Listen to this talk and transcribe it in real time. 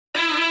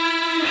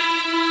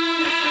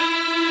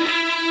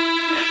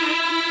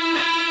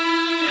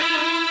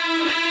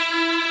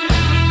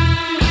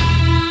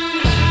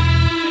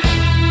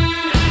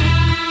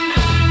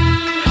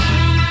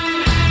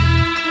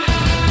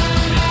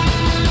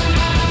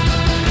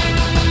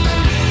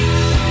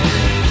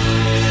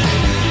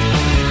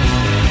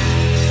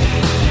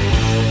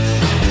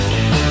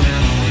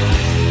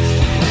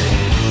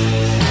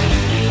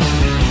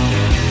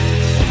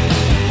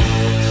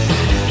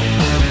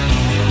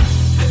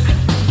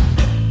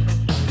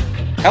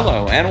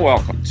Hello and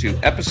welcome to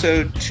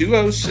episode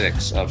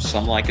 206 of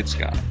Some Like It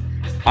Scott.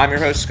 I'm your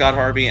host, Scott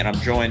Harvey, and I'm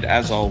joined,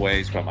 as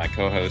always, by my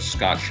co-host,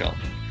 Scott Shelton.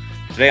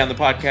 Today on the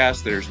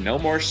podcast, there's no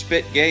more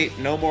Spitgate,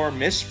 no more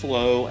Miss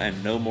Flo,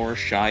 and no more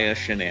Shia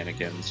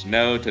shenanigans.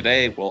 No,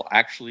 today we'll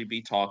actually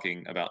be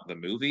talking about the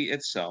movie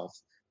itself,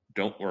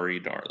 Don't Worry,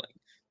 Darling.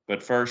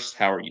 But first,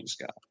 how are you,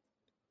 Scott?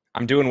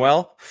 I'm doing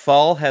well.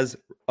 Fall has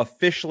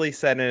officially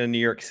set in New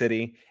York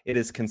City. It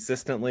is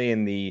consistently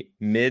in the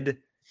mid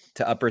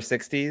to upper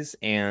 60s.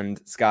 And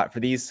Scott, for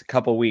these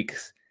couple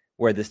weeks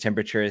where this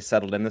temperature is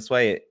settled in this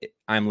way,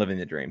 I'm living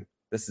the dream.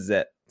 This is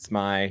it. It's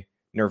my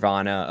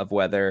nirvana of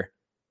weather.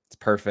 It's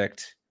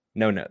perfect.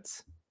 No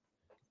notes.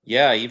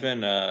 Yeah,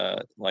 even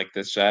like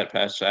this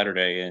past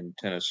Saturday in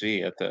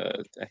Tennessee at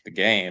the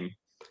game,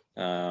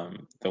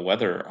 the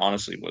weather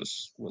honestly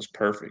was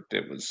perfect.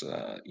 It was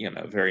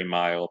very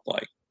mild,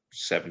 like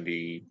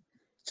 70,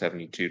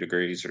 72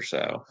 degrees or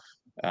so.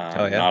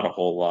 Oh, yeah. Not a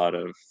whole lot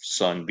of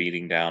sun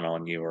beating down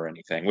on you or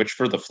anything, which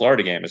for the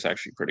Florida game is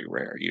actually pretty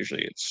rare.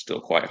 Usually it's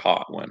still quite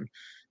hot when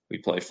we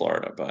play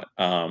Florida,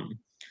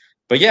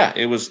 but yeah,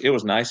 it was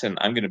nice, and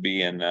I'm going to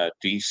be in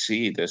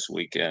DC this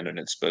weekend, and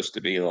it's supposed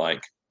to be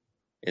like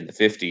in the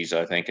 50s,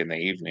 I think, in the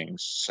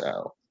evenings.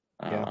 So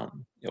Yeah.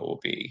 it will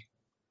be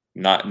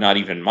not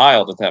even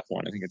mild at that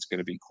point. I think it's going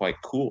to be quite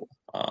cool,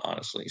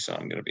 honestly. So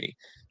I'm going to be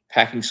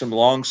packing some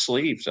long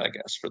sleeves, I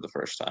guess, for the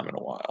first time in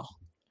a while.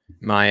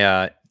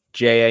 My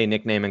JA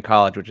nickname in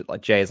college, which is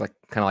like J is like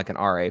kind of like an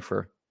RA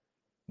for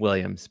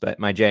Williams, but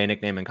my JA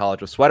nickname in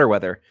college was Sweater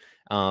Weather.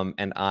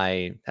 And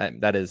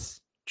that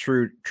is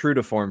true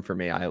to form for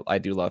me. I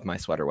do love my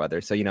sweater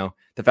weather. So,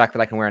 the fact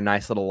that I can wear a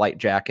nice little light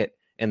jacket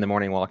in the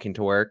morning walking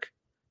to work,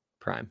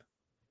 prime.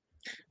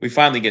 We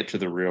finally get to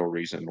the real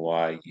reason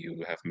why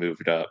you have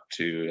moved up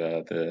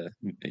to the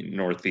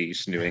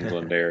Northeast New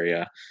England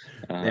area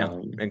Yeah,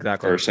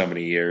 exactly. for so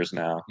many years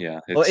now. Yeah,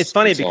 Well, it's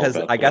funny it's all because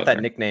about I the got that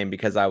weather. nickname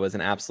because I was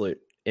an absolute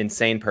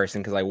insane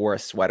person because I wore a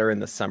sweater in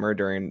the summer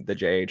during the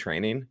JA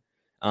training.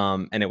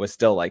 And it was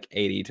still like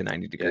 80 to 90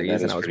 Yeah, that degrees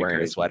and is I was pretty wearing a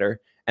crazy. sweater.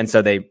 And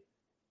so the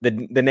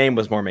name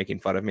was more making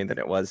fun of me than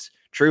it was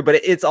true, but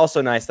it's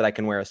also nice that I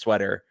can wear a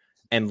sweater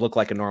and look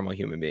like a normal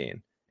human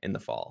being in the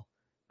fall.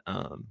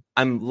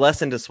 I'm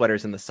less into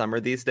sweaters in the summer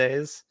these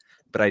days,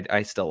 but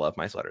I still love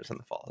my sweaters in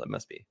the fall. That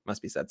must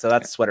be said. So Yeah.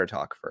 that's sweater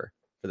talk for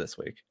this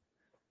week.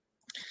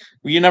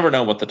 Well, you never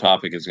know what the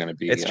topic is going to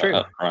be It's up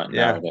true. front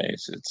Yeah.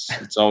 nowadays.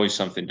 It's always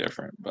something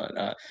different.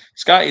 But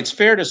Scott, it's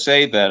fair to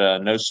say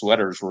that no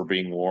sweaters were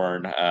being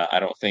worn. I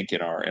don't think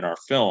in our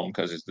film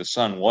because the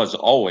sun was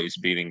always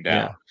beating down.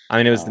 Yeah. I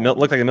mean, it was Um, looked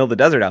like the middle of the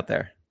desert out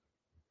there.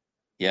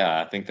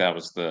 yeah, I think that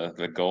was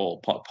the goal.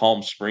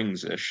 Palm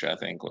Springs ish, I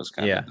think, was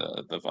kind of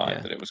Yeah. the vibe Yeah.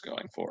 that it was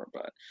going for.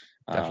 But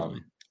Definitely.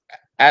 um,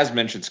 as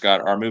mentioned,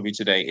 Scott, our movie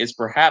today is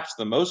perhaps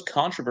the most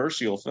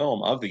controversial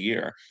film of the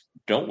year.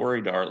 Don't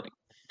worry, darling.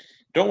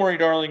 Don't Worry,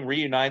 Darling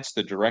reunites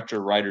the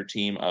director-writer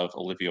team of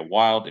Olivia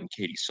Wilde and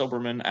Katie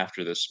Silberman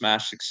after the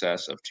smash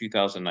success of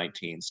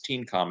 2019's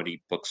teen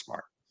comedy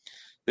Booksmart.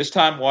 This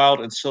time,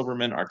 Wilde and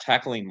Silberman are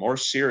tackling more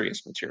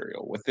serious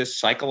material with this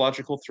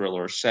psychological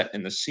thriller set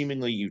in the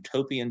seemingly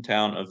utopian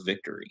town of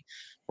Victory,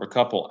 where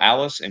couple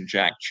Alice and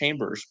Jack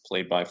Chambers,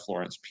 played by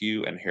Florence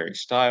Pugh and Harry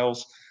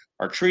Styles,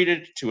 are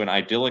treated to an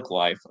idyllic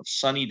life of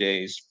sunny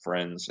days,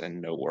 friends, and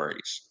no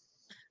worries.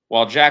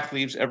 While Jack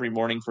leaves every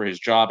morning for his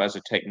job as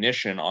a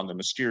technician on the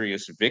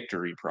mysterious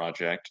Victory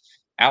Project,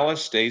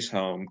 Alice stays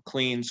home,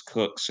 cleans,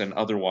 cooks, and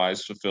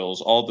otherwise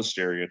fulfills all the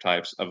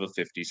stereotypes of a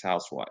 50s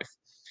housewife.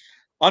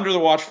 Under the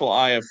watchful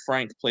eye of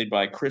Frank, played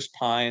by Chris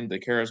Pine, the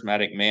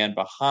charismatic man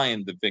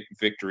behind the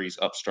Victory's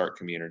upstart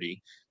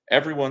community,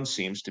 everyone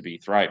seems to be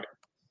thriving.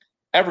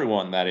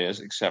 Everyone, that is,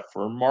 except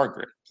for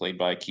Margaret, played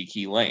by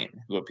Kiki Lane,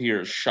 who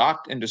appears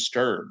shocked and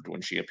disturbed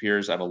when she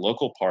appears at a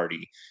local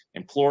party,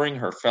 imploring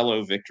her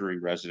fellow Victory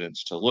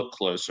residents to look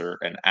closer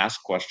and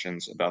ask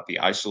questions about the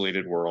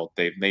isolated world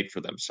they've made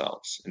for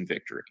themselves in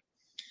Victory.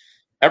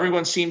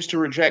 Everyone seems to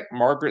reject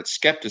Margaret's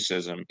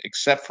skepticism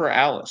except for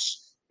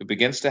Alice, who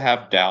begins to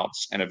have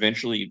doubts and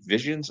eventually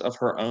visions of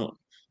her own,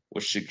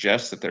 which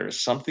suggests that there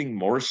is something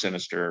more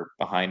sinister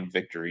behind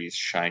Victory's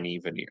shiny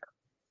veneer.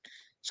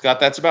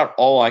 Scott, that's about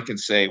all I can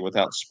say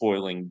without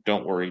spoiling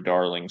Don't Worry,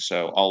 Darling,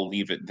 so I'll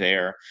leave it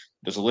there.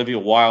 Does Olivia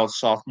Wilde's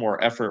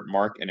sophomore effort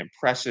mark an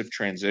impressive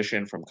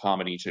transition from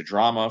comedy to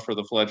drama for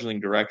the fledgling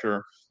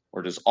director,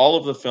 or does all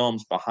of the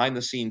film's behind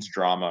the scenes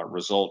drama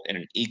result in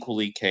an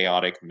equally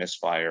chaotic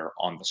misfire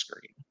on the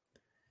screen?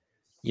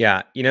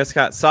 Yeah.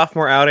 Scott,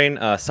 sophomore outing,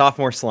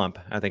 sophomore slump,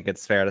 I think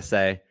it's fair to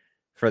say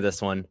for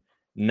this one.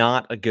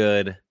 Not a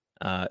good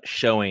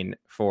showing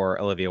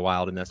for Olivia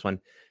Wilde in this one.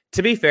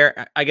 To be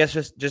fair, I guess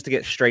just to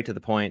get straight to the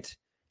point,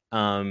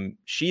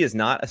 she is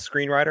not a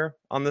screenwriter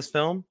on this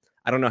film.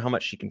 I don't know how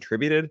much she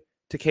contributed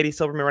to Katie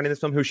Silverman writing this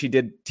film, who she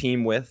did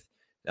team with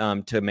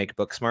to make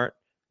Booksmart,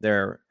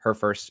 her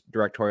first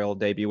directorial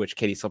debut, which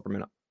Katie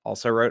Silverman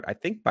also wrote, I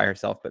think by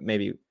herself, but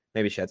maybe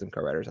she had some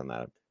co-writers on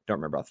that. Don't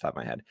remember off the top of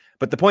my head.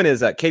 But the point is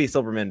that Katie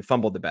Silverman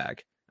fumbled the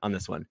bag on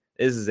this one.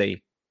 This is a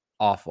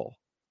awful,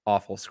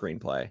 awful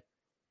screenplay.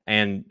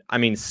 And I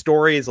mean,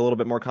 story is a little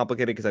bit more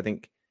complicated because I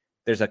think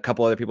there's a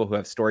couple other people who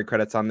have story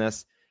credits on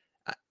this.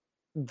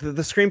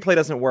 The screenplay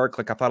doesn't work.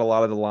 Like, I thought a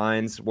lot of the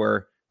lines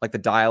were like the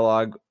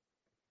dialogue.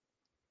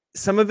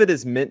 Some of it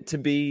is meant to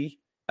be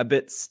a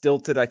bit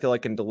stilted, I feel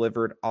like, and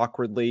delivered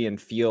awkwardly and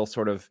feel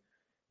sort of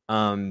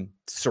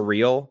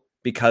surreal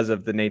because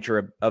of the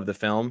nature of the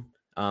film.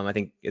 I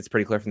think it's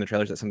pretty clear from the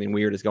trailers that something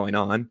weird is going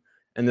on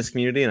in this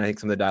community, and I think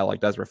some of the dialogue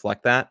does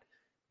reflect that.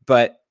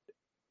 But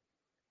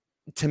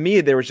to me,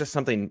 there was just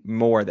something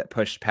more that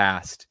pushed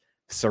past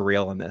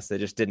surreal in this. It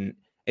just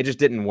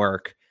didn't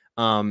work.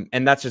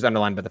 And that's just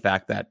underlined by the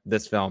fact that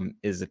this film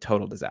is a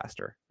total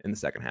disaster in the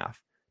second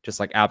half. Just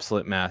like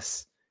absolute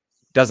mess.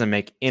 Doesn't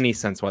make any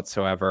sense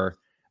whatsoever.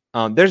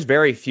 There's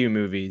very few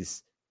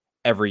movies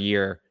every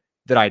year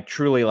that I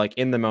truly, like,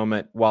 in the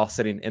moment while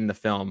sitting in the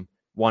film,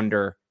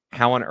 wonder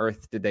how on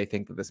earth did they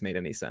think that this made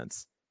any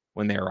sense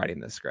when they were writing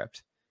this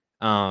script.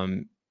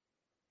 Some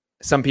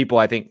people,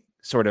 I think,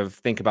 sort of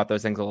think about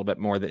those things a little bit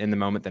more in the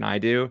moment than I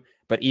do.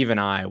 But even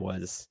I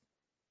was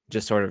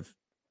just sort of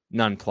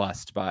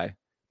nonplussed by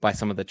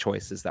some of the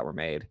choices that were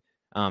made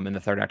in the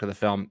third act of the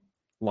film.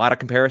 A lot of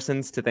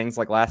comparisons to things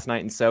like Last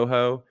Night in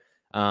Soho,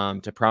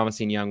 to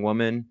Promising Young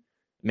Woman,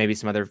 maybe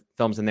some other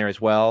films in there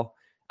as well.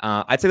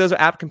 I'd say those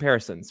are apt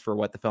comparisons for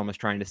what the film is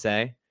trying to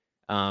say.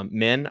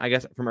 Men, I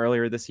guess, from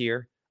earlier this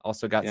year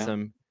also got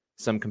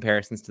some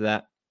comparisons to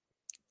that.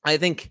 I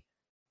think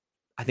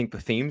the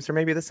themes are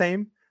maybe the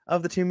same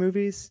of the two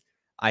movies.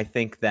 I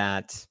think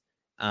that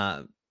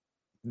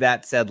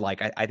that said,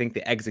 like, I think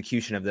the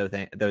execution of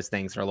those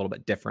things are a little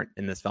bit different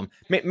in this film,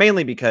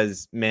 mainly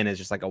because Men is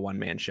just like a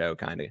one-man show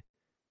kind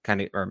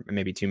of, or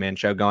maybe two-man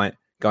show going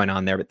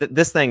on there. But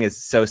this thing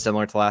is so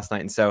similar to Last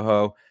Night in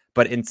Soho,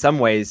 but in some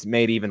ways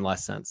made even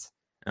less sense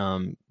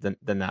than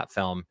that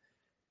film.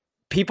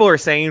 People are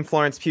saying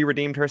Florence Pugh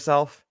redeemed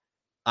herself.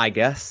 I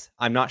guess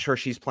I'm not sure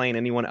she's playing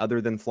anyone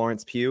other than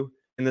Florence Pugh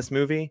in this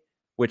movie,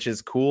 which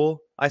is cool,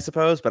 I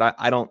suppose. But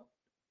I don't.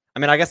 I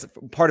mean, I guess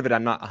part of it,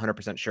 I'm not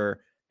 100% sure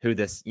who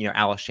this,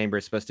 Alice Chamber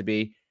is supposed to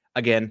be.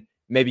 Again,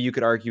 maybe you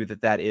could argue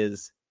that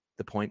is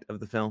the point of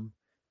the film.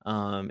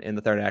 In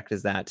the third act,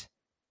 is that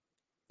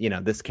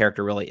this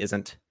character really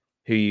isn't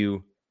who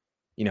you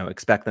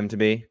expect them to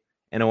be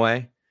in a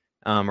way,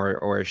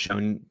 or is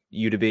shown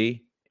you to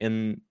be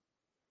in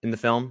the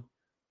film.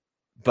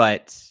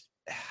 But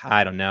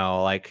I don't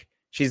know, like,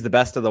 she's the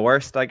best of the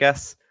worst, I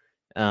guess.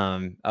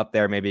 Up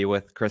there maybe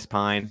with Chris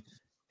Pine,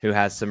 who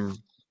has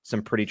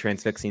some pretty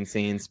transfixing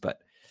scenes, but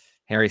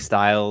Harry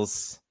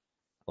Styles,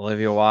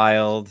 Olivia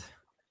Wilde,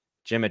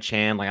 Gemma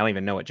Chan, like, I don't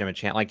even know what Gemma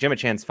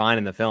Chan's fine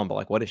in the film, but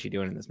like, what is she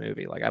doing in this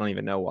movie? Like, I don't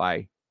even know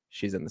why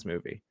she's in this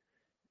movie.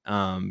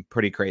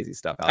 Pretty crazy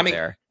stuff out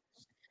there.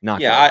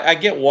 I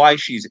get why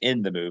she's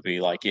in the movie.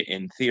 Like,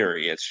 in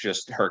theory, it's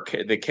just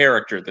the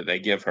character that they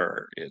give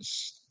her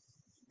is,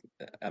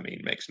 I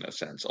mean, makes no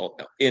sense.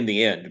 In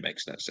the end, it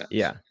makes no sense.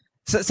 Yeah.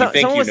 So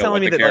someone was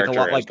telling me that, like, a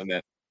lot, like,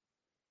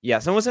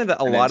 someone was saying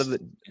that a lot of the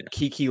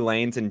Kiki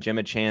Layne's and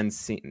Gemma Chan's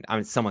scene, I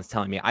mean, someone's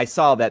telling me, I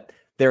saw that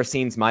their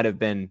scenes might have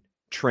been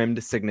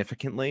trimmed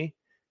significantly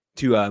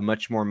to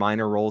much more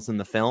minor roles in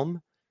the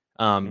film.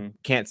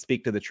 Can't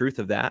speak to the truth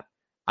of that.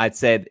 I'd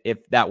say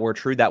if that were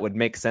true, that would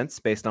make sense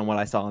based on what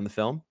I saw in the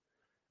film,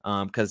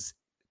 because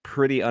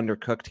pretty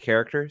undercooked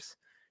characters,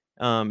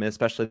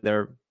 especially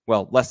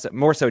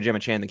more so Gemma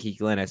Chan than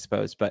Kiki Layne, I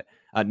suppose. But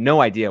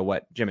no idea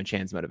what Gemma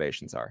Chan's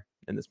motivations are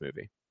in this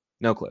movie.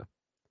 No clue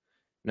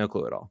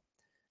at all.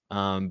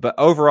 But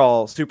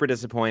overall, super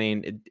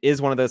disappointing. It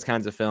is one of those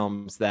kinds of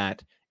films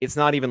that it's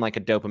not even like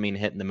a dopamine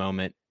hit in the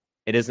moment.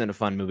 It isn't a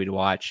fun movie to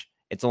watch.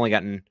 I've only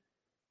gotten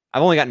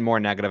more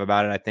negative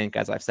about it, I think,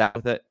 as I've sat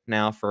with it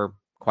now for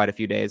quite a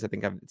few days. I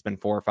think it's been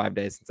 4 or 5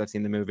 days since I've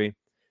seen the movie.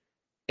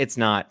 It's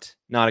not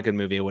a good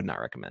movie. I would not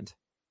recommend.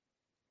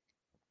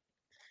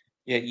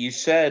 Yeah, you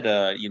said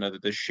that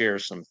this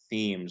shares some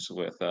themes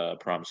with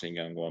Promising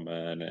Young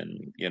Woman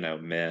and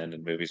Men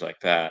and movies like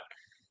that.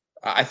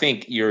 I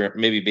think you're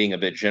maybe being a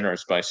bit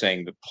generous by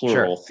saying the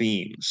plural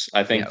themes.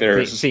 I think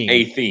there's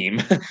a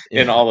theme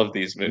in all of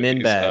these movies.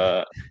 Men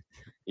bed.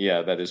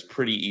 That is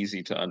pretty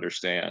easy to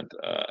understand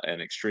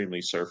and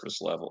extremely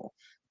surface level.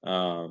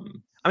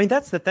 I mean,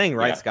 that's the thing,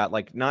 right, Scott?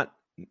 Like, not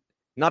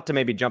to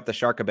maybe jump the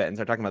shark a bit and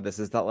start talking about this,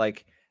 is that,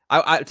 like,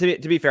 to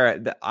be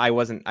fair, I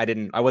wasn't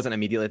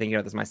immediately thinking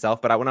about this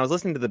myself, but when I was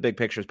listening to the Big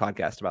Pictures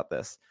podcast about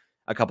this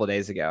a couple of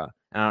days ago,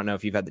 and I don't know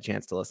if you've had the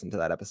chance to listen to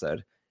that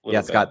episode.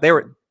 Yeah, Scott, they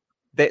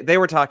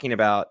were talking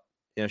about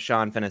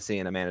Sean Fennessy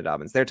and Amanda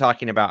Dobbins. They're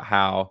talking about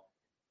how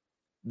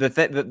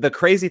the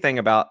crazy thing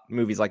about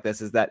movies like this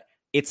is that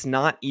it's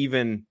not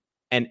even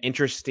an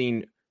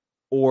interesting,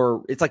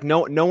 or it's like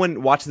no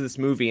one watches this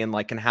movie and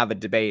like can have a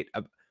debate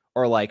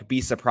or like be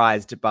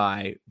surprised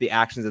by the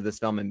actions of this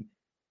film and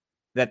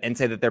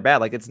say that they're bad.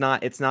 Like, it's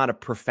not a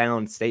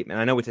profound statement.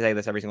 I know we say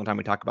this every single time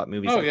we talk about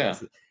movies.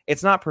 This.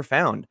 It's not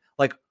profound.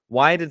 Like,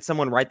 why did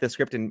someone write the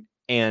script and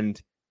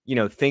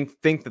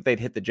think that they'd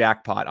hit the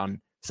jackpot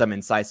on some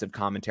incisive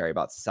commentary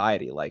about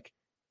society? Like,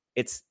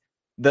 it's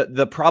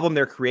the problem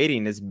they're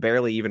creating is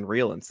barely even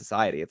real in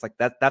society. It's like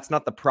that's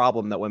not the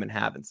problem that women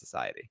have in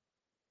society.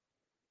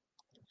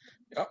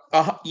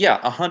 Yeah,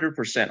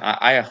 100%.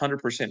 I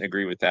 100%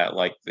 agree with that.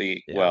 Like Yeah,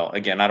 well,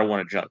 again, I don't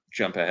want to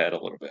jump ahead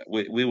a little bit.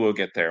 We will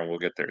get there, and we'll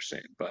get there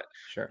soon. But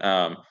sure.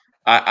 um,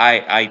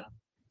 I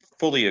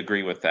fully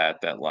agree with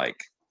that. That like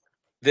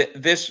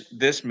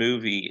this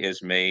movie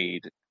is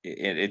made.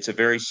 It's a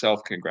very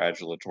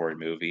self-congratulatory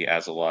movie,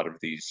 as a lot of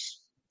these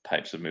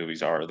types of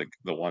movies are.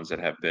 The ones that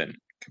have been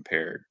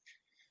compared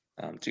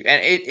to,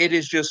 and it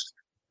is just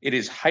it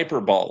is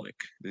hyperbolic.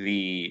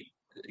 The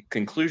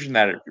conclusion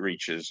that it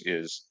reaches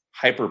is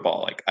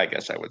hyperbolic, I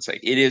guess I would say.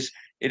 It is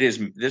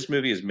this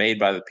movie is made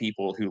by the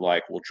people who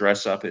like will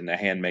dress up in the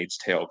Handmaid's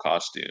Tale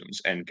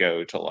costumes and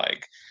go to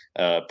like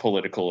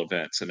political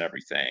events and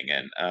everything,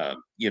 and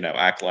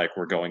act like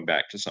we're going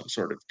back to some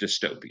sort of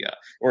dystopia,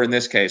 or in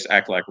this case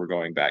act like we're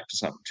going back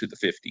to the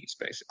 50s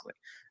basically.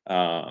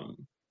 um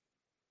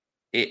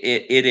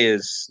it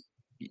is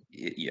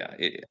yeah,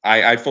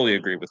 I fully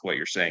agree with what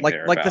you're saying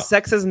there Like the about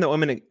sexism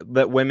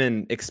that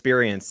women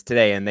experience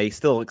today, and they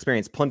still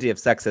experience plenty of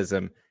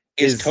sexism,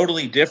 is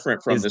totally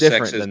different from is the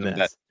different than sexism that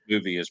this. the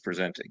movie is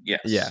presenting.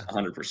 Yes, Yeah.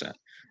 100%.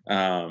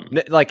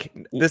 Like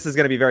W this is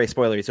going to be very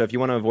spoilery, so if you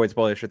want to avoid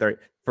spoilers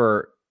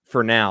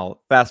for now,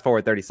 fast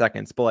forward 30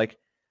 seconds. But like,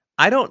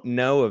 I don't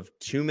know of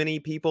too many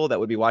people that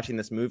would be watching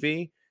this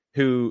movie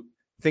who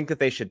think that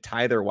they should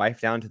tie their wife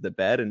down to the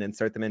bed and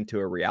insert them into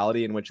a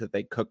reality in which that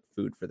they cook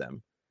food for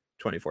them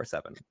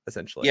 24/7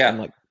 essentially, and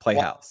Yeah. like play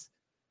Well, house.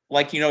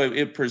 like,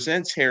 it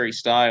presents Harry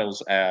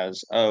Styles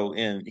as, oh,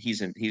 and he's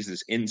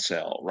this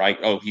incel, right?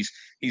 Oh, he's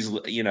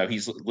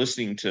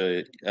listening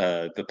to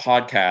the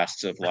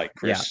podcasts of like Yeah,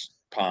 Chris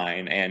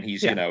Pine, and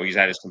yeah, he's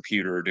at his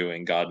computer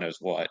doing God knows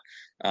what.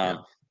 yeah,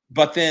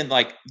 But then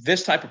like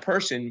this type of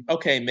person,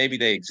 okay, maybe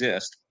they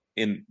exist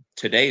in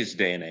today's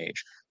day and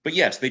age. But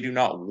yes, they do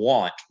not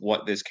want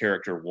what this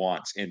character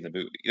wants in the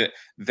movie.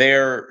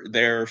 Their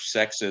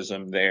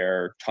sexism,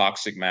 their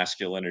toxic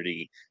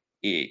masculinity,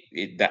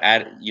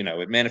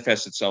 it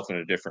manifests itself in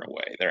a different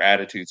way. Their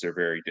attitudes are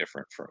very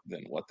different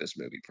than what this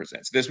movie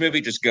presents. This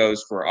movie just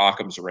goes for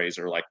Occam's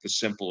razor, like the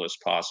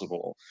simplest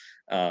possible,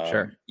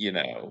 sure.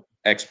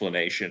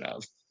 explanation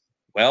of,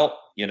 well,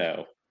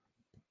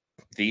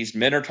 these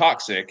men are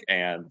toxic,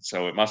 and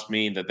so it must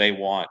mean that they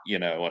want,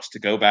 us to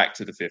go back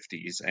to the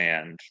 50s,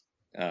 and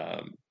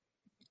um,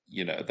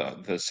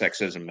 the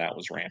sexism that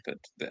was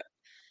rampant then.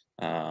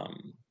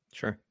 Um,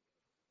 Sure.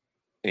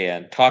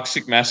 and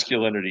toxic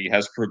masculinity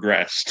has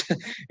progressed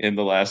in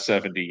the last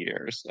 70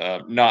 years.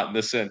 Not in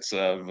the sense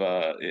of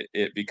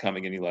it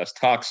becoming any less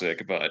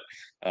toxic, but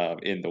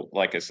in the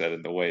like I said,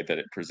 in the way that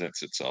it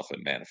presents itself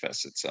and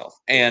manifests itself.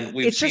 And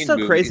we've It's just seen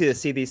so crazy to movies.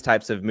 see these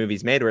types of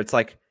movies made where it's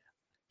like,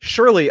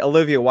 surely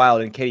Olivia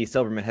Wilde and Katie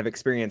Silverman have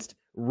experienced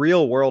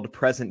real world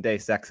present day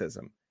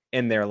sexism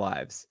in their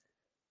lives.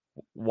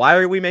 Why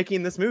are we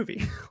making this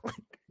movie?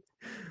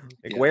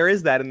 Like, Yeah, where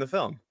is that in the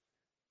film?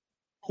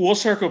 we'll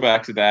circle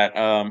back to that.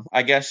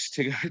 I guess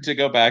to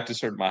go back to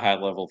sort of my high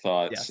level Yeah,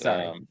 thoughts.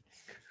 sorry.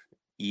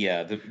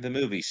 Yeah, the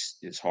movie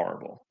is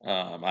horrible.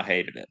 I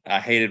hated it. I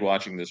hated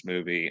watching this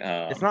movie.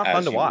 It's not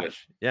fun to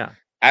watch. Yeah.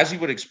 As you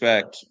would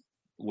expect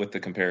with the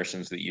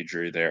comparisons that you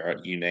drew there.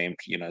 You named,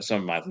 some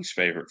of my least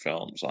favorite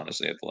films,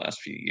 honestly, of the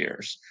last few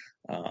years.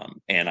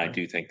 And I Sure.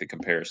 do think the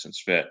comparisons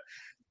fit.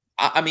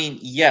 I mean,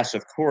 yes,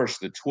 of course,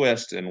 the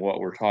twist and what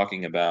we're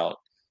talking about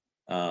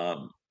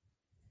um,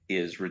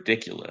 is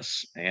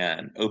ridiculous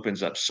and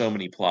opens up so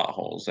many plot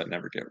holes that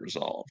never get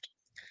resolved.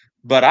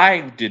 But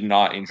I did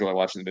not enjoy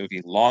watching the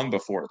movie long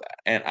before that,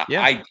 and I,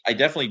 Yeah. I, I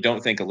definitely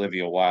don't think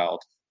Olivia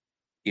Wilde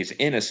is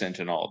innocent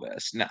in all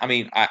this. I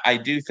mean, I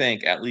do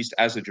think, at least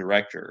as a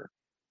director,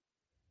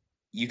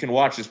 you can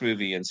watch this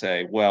movie and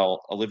say,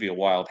 well, Olivia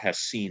Wilde has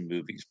seen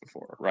movies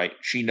before, right?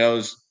 She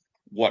knows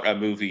what a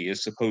movie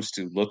is supposed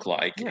to look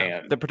like Yeah.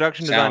 and The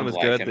production design sound was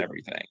like good. and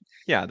everything.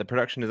 Yeah, the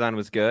production design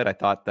was good. I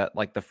thought that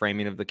like the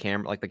framing of the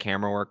camera, like the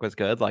camera work was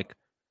good. Like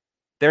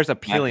there's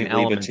appealing Matthew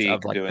elements of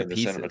Libatique like the doing the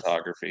pieces.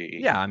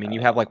 cinematography, Yeah, I mean, you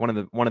have like one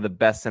of the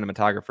best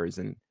cinematographers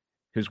and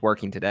who's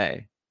working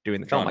today doing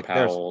the film. John Like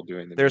Powell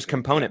doing the there's music. Yeah.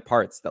 component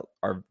parts that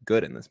are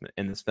good in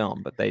this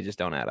film, but they just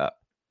don't add up.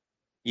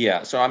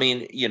 Yeah, so I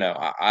mean,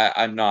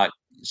 I'm not,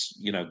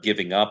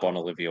 giving up on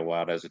Olivia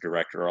Wilde as a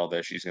director,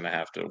 although she's gonna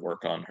have to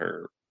work on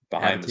her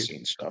behind the Attitude.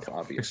 scenes stuff,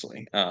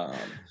 obviously.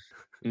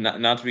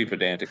 Not to be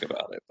pedantic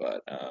about it,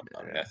 but I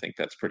mean, Yeah. I think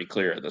that's pretty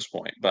clear at this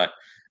point. But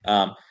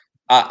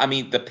I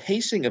mean, the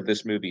pacing of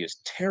this movie is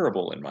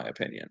terrible, in my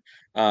opinion.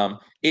 I mean,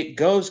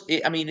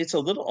 it's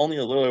only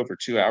a little over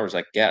 2 hours,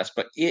 I guess,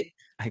 but it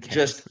I guess.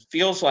 just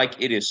feels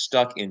like it is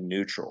stuck in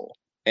neutral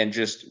and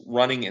just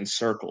running in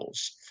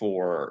circles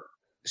for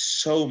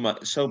so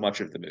much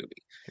of the movie.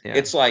 Yeah.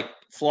 It's like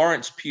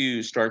Florence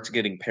Pugh starts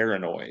getting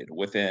paranoid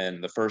within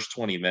the first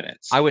 20 I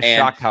minutes, was and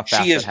shocked how she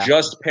fast that is happened.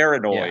 just Yeah.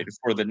 paranoid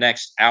for the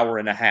next hour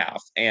and a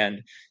half,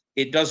 and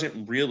it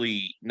doesn't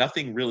really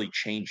nothing really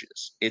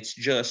changes. It's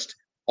just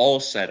all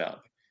set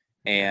up,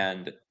 Yeah.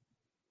 and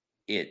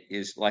it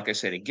is, like I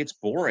said, it gets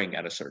boring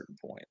at a certain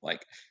point.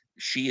 Like,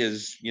 she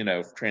is,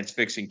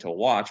 transfixing to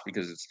watch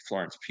because it's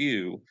Florence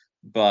Pugh,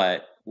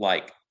 but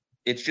like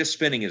it's just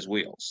spinning his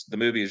wheels. The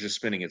movie is just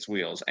spinning its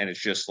wheels, and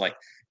it's just like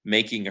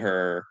making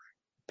her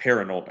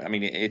paranoid. I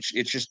mean, it's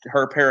just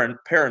her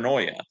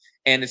paranoia,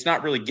 and it's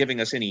not really giving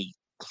us any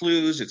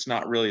clues. It's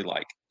not really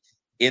like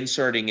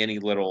inserting any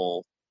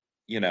little,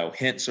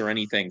 hints or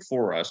anything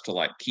for us to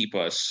like keep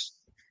us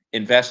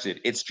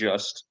invested. It's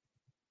just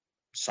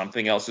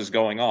something else is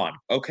going on.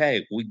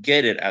 Okay, we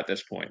get it at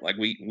this point. Like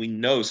we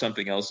know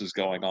something else is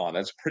going on.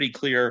 That's pretty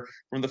clear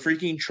from the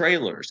freaking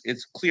trailers.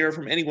 It's clear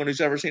from anyone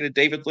who's ever seen a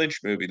David Lynch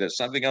movie that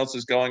something else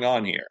is going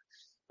on here.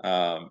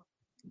 Um,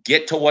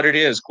 get to what it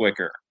is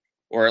quicker,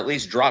 or at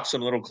least drop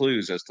some little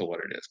clues as to what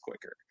it is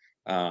quicker.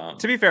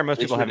 To be fair, most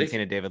It's people haven't ridiculous.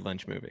 seen a David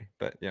Lynch movie,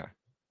 but yeah,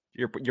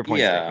 your point's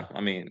Yeah, taken.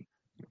 I mean,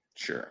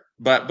 sure,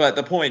 but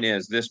the point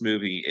is, this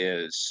movie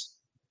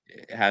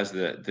has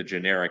the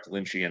generic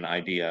Lynchian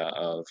idea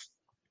of,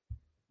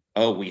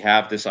 oh, we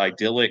have this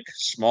idyllic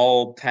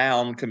small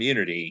town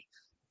community,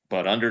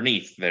 but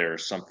underneath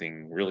there's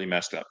something really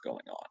messed up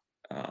going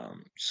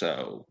on.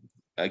 So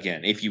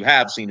again, if you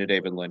have seen a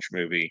David Lynch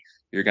movie,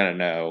 you're gonna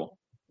know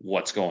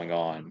what's going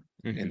on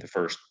in Hmm. the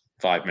first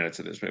 5 minutes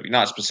of this movie.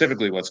 Not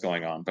specifically what's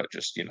going on, but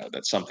just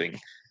that something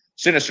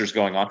sinister is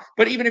going on.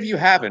 But even if you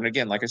haven't,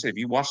 again, like I said, if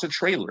you watch the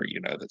trailer, you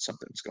know that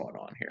something's going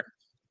on here.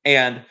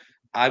 And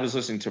I was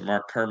listening to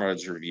Mark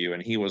Kermode's review,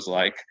 and he was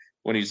like,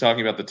 when he's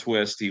talking about the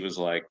twist, he was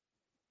like,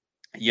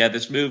 yeah,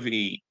 this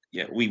movie,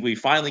 yeah, we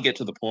finally get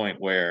to the point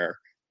where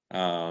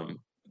um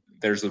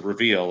there's the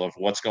reveal of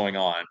what's going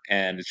on,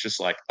 and it's just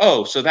like,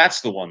 oh, so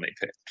that's the one they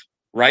picked,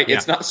 right? Yeah,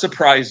 It's not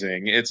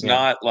surprising. It's yeah.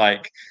 not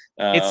like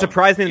It's um,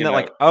 surprising you that know,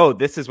 like, oh,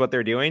 this is what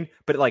they're doing,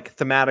 but like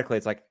thematically,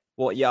 it's like,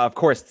 well, yeah, of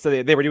course.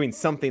 So they were doing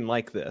something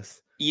like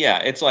this. yeah,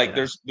 it's like Yeah,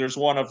 there's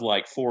one of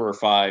like four or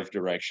five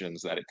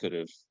directions that it could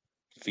have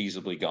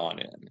feasibly gone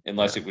in,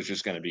 unless yeah. it was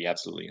just going to be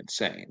absolutely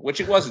insane, which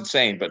it was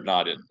insane, but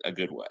not in a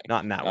good way.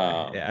 Not in that way.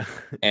 Um, Yeah.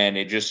 and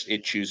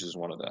it chooses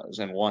one of those,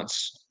 and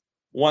once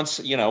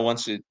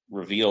it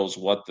reveals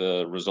what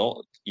the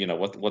result,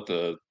 what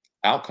the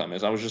outcome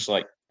is, I was just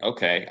like,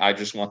 okay, I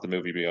just want the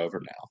movie to be over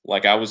now.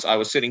 Like I was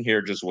sitting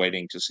here just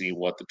waiting to see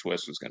what the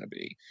twist was going to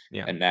be,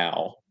 Yeah. and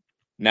now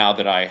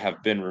that I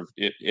have been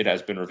it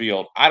has been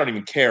revealed, I don't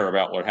even care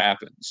about what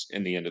happens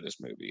in the end of this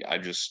movie.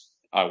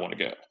 I want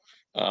to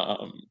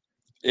go.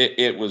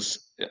 It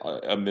was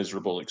a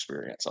miserable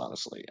experience,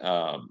 honestly.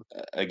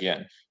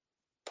 Again,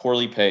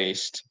 poorly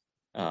paced,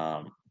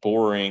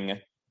 boring.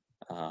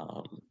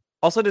 Um,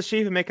 Also, does she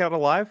even make it out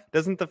alive?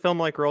 Doesn't the film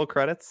like roll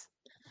credits?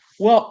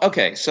 well,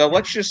 okay, so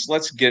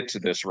let's get to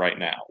this right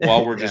now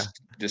while we're Yeah,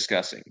 just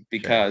discussing, sure.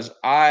 because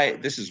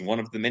this is one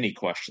of the many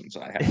questions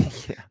I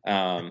have.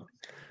 Yeah. Um,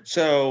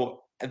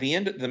 so at the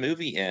end, the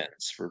movie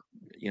ends for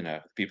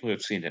people who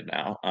have seen it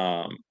now.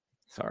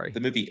 Sorry. The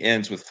movie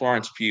ends with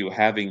Florence Pugh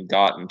having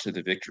gotten to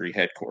the Victory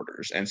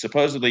headquarters, and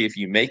supposedly, if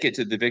you make it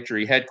to the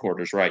Victory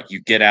headquarters, right, you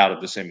get out of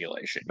the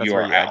simulation. That's You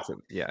where are you out. exit.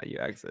 Yeah, you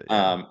exit.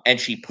 Yeah. And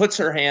she puts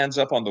her hands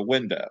up on the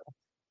window,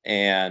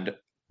 and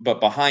but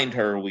behind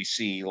her we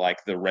see like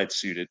the red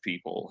suited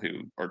people who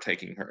are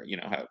taking her,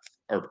 have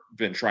or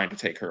been trying to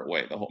take her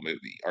away the whole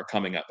movie, are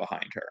coming up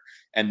behind her,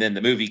 and then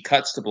the movie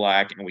cuts to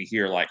black, and we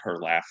hear like her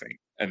laughing,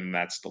 and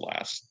that's the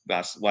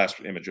last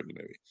image of the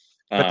movie.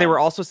 But they Um, were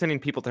also sending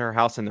people to her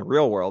house in the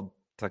real world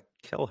to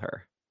kill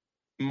her.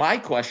 my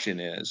question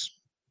is,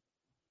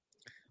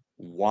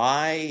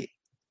 why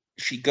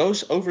she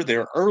goes over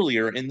there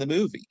earlier in the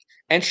movie,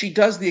 and she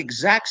does the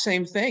exact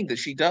same thing that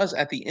she does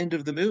at the end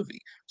of the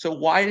movie. So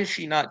why is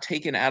she not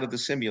taken out of the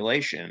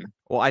simulation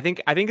Well, I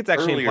think it's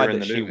actually earlier implied in that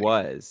the she movie?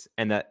 was,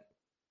 and that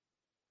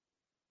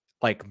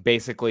like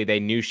basically they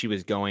knew she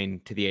was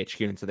going to the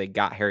HQ, and so they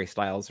got Harry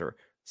Styles or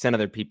sent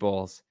other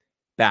people's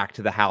back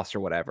to the house or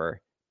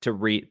whatever to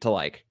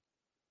like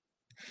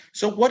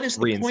So what is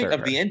the point reinsert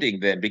of the her. ending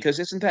then? Because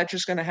isn't that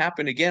just going to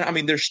happen again? I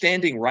mean, they're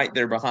standing right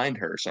there behind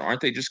her, so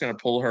aren't they just going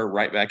to pull her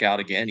right back out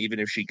again, even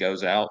if she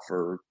goes out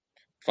for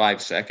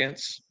 5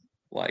 seconds?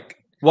 Like,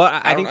 Well,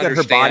 I I don't think that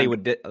her body understand.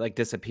 would like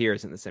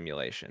disappears in the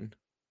simulation.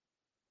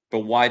 But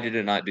why did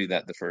it not do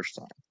that the first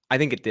time? I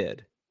think it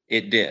did.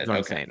 It Is did. what I'm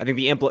Okay. saying. I think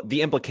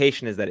the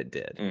implication is that it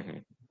did. Hmm.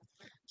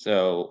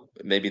 So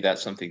maybe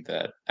that's something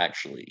that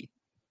actually,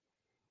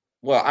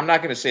 well, I'm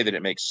not going to say that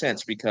it makes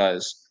sense,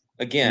 because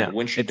No, again, it's still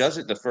when she does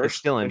it the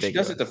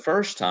ambiguous.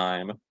 first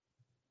time,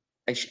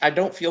 I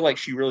don't feel like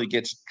she really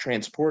gets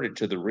transported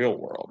to the real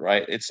world,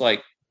 right? It's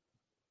like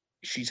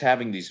she's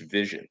having these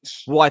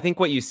visions. Well, I think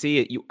what you see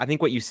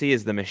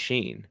is the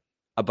machine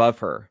above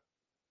her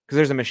because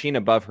there's a machine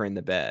above her in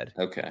the bed,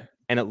 Okay.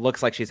 and it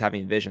looks like she's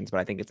having visions, but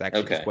I think it's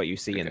actually just Okay. what you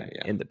see Okay.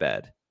 Yeah. in the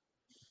bed.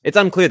 It's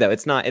unclear though.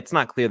 It's not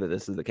clear that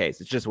this is the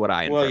case. It's just what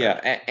I Well, inferred.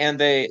 yeah, and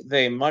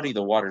they muddy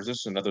the waters. This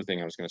is another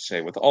thing I was going to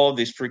say, with all of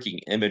these freaking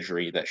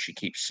imagery that she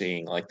keeps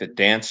seeing, like the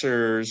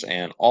dancers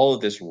and all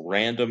of this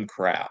random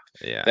crap.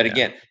 Yeah, That yeah.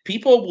 again,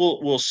 people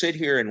will sit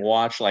here and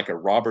watch like a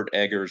Robert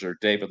Eggers or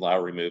David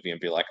Lowery movie and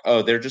be like,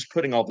 "Oh, they're just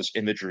putting all this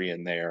imagery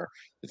in there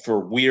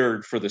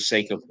for the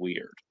sake of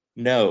weird."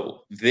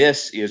 no,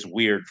 this is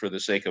weird for the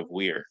sake of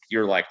weird.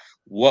 You're like,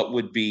 what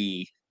would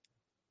be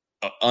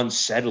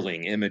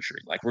unsettling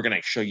imagery? Like, we're going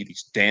to show you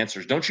these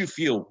dancers. Don't you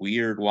feel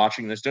weird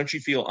watching this? Don't you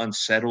feel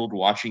unsettled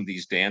watching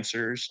these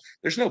dancers?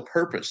 There's no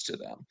purpose to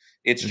them.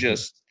 It's Mhm.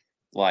 just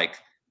like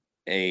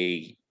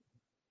a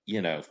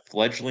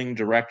fledgling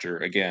director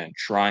again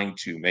trying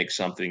to make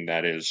something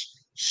that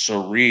is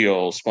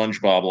surreal,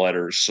 SpongeBob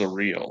letters,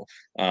 surreal.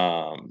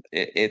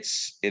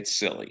 It's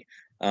silly.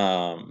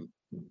 Um,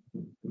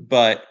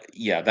 but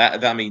yeah,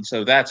 that I mean,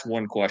 so that's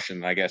one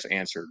question I guess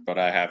answered, but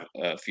I have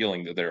a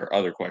feeling that there are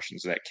other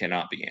questions that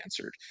cannot be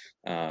answered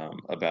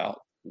about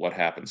what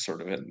happens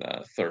sort of in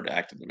the third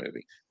act of the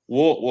movie.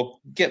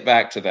 We'll get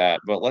back to that,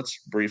 but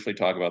let's briefly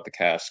talk about the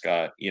cast,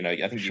 Scott. I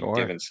think you've Sure.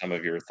 given some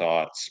of your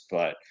thoughts,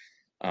 but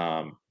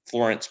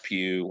Florence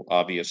Pugh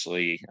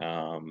obviously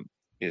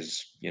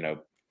is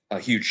a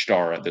huge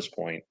star at this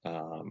point.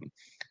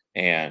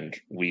 And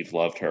we've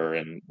loved her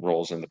in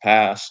roles in the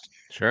past.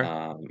 Sure.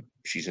 Um,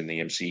 she's in the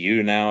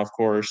MCU now, of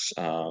course.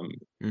 Mhm.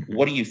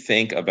 What do you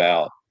think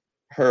about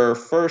her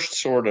first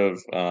sort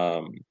of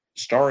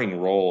starring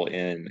role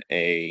in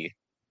a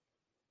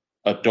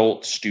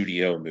adult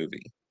studio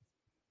movie,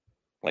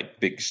 like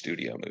big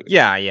studio movie?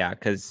 Yeah,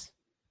 because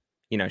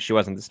she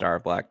wasn't the star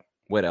of Black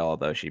Widow,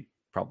 although she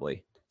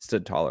probably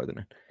stood taller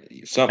than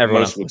Some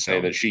everyone most else in the would say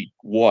film. that she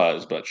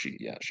was, but she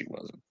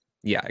wasn't.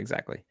 Yeah,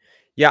 exactly.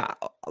 Yeah,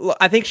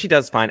 I think she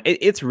does fine.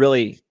 It's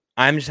really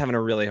I'm just having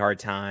a really hard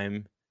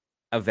time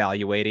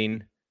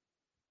evaluating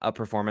a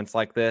performance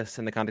like this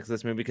in the context of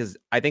this movie because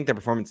I think the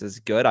performance is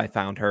good. I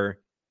found her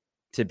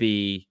to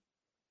be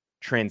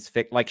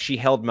transfixed, like she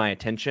held my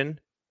attention.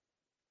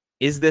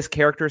 Is this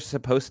character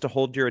supposed to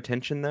hold your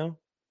attention though?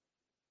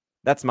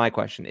 That's my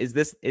question. Is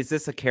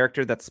this a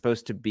character that's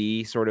supposed to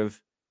be sort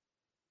of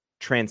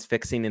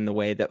transfixing in the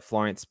way that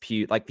Florence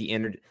Pugh, like the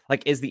energy,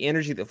 like is the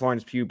energy that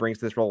Florence Pugh brings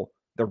to this role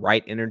the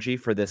right energy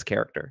for this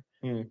character?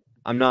 Hmm.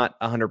 I'm not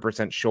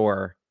 100%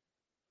 sure.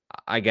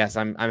 I guess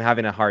I'm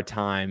having a hard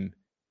time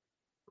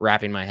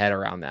wrapping my head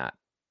around that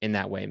in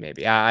that way.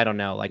 Maybe I don't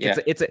know. Like Yeah,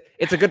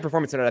 it's a good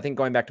performance in it. I think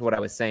going back to what I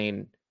was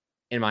saying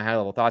in my high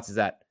level thoughts is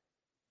that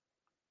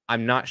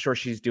I'm not sure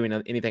she's doing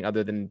anything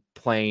other than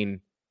playing,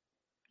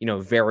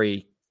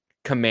 very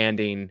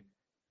commanding,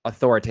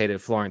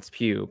 authoritative Florence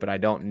Pugh. But I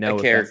don't a know if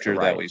that's the character that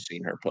right. we've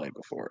seen her play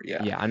before.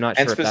 Yeah, Yeah, I'm not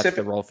and sure if that's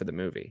the role for the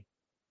movie.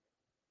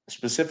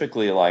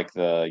 specifically like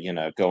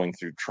the going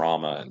through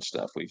trauma and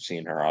stuff. We've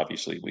seen her.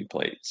 Obviously,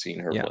 seen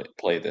her Yeah.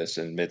 play this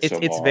in It's Midsommar.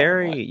 And like,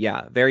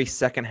 very very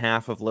second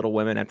half of Little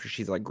Women after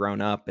she's, like,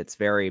 grown up. It's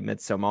very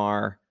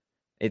Midsommar.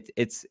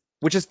 It's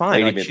which is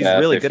fine, Lady like, she's Macbeth,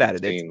 really if good you've at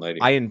it. seen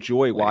I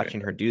enjoy Lady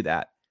watching her Macbeth. do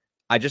that.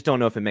 I just don't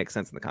know if it makes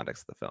sense in the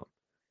context of the film.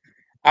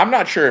 I'm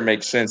not sure it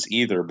makes sense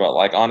either, but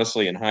like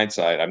honestly, in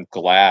hindsight, I'm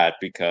glad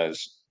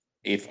because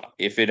if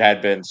it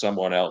had been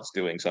someone else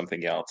doing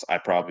something else, I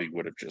probably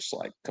would have just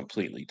like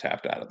completely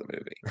tapped out of the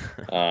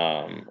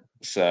movie.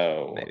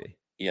 So Maybe.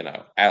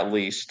 at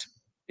least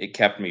it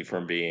kept me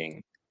from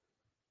being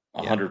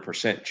Yeah.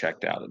 100%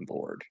 checked out and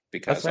bored That's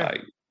because fair. I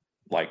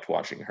liked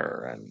watching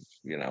her and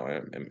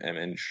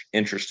am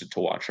interested to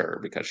watch her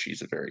because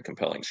she's a very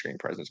compelling screen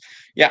presence.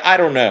 Yeah, I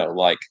don't know.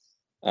 Like,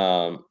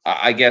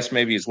 I guess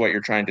maybe is what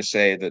you're trying to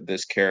say that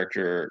this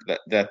character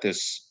that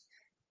this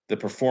the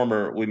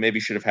performer we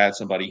maybe should have had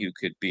somebody who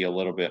could be a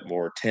little bit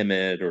more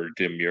timid or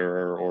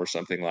demure or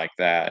something like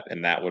that,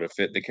 and that would have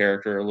fit the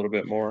character a little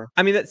bit more,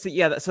 I mean, that's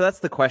yeah, so that's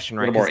the question,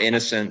 a right? little more Because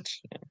innocent.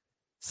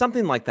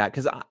 something like that,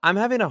 because I'm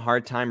having a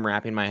hard time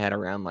wrapping my head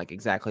around, like,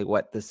 exactly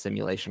what this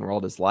simulation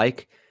world is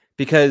like,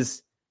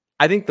 because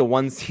I think the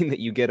one scene that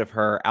you get of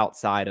her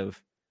outside of,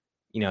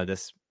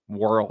 this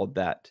world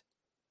that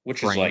Which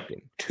is Frank like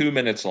and 2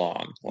 minutes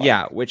long. Like,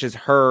 yeah, which is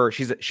her.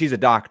 She's a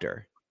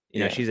doctor.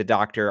 yeah, She's a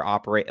doctor.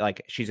 Operate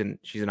like she's an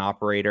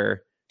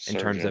operator in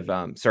terms of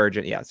surgeon.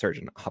 surgeon. Yeah,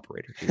 surgeon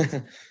operator. Jesus,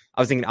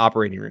 I was thinking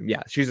operating room.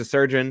 Yeah, she's a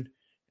surgeon.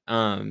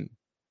 Um,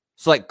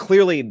 so like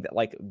clearly,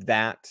 like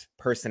that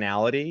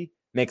personality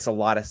makes a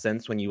lot of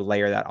sense when you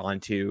layer that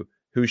onto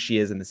who she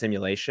is in the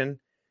simulation.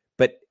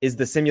 But isn't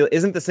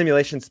the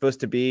simulation supposed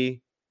to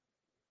be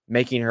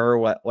making her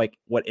what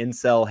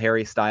incel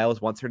Harry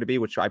Styles wants her to be,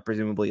 which I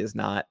presumably is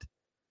not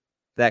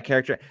that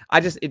character.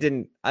 I'm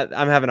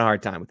having a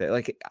hard time with it.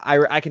 Like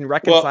I can Well,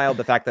 reconcile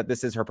the fact that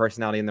this is her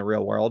personality in the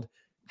real world,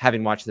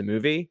 having watched the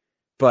movie,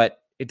 but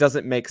it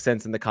doesn't make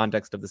sense in the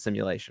context of the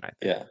simulation, I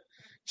think. yeah.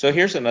 So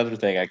here's another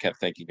thing I kept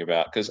thinking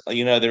about because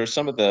there were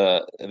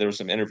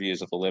some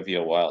interviews of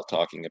Olivia Wilde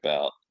talking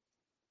about,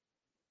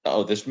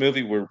 oh, this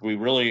movie where we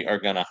really are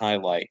going to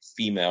highlight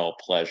female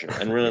pleasure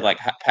and really Yeah. like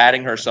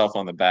patting herself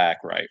on the back,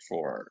 right?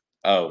 For,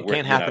 oh, It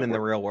can't happen in we're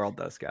the real world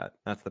though, Scott.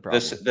 That's the the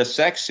problem. the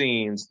sex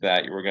scenes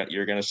that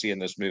you're gonna see in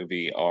this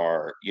movie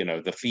are,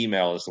 the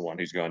female is the one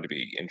who's going to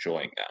be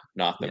enjoying them,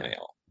 not the Yeah. male,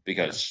 Yeah.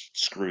 because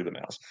screw the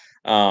males.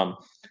 Um,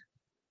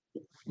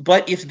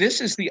 but if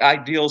this is the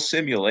ideal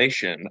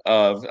simulation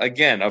of,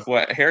 again, of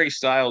what Harry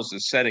Styles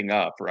is setting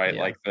up, right?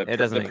 Yeah. Like It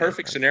doesn't the make any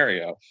perfect sense.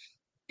 scenario,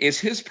 is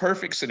his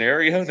perfect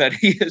scenario that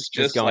he is Just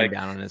just going like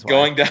down on his wife.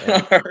 going down Yeah.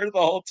 on her the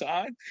whole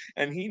time,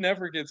 and he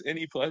never gets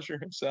any pleasure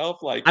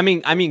himself. Like, I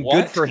mean, good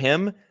what? for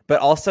him,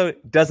 but also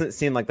doesn't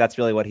seem like that's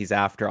really what he's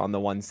after on the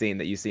one scene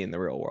that you see in the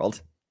real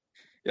world.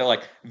 Yeah,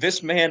 like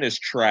this man is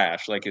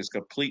trash, like is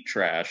complete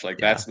trash. Like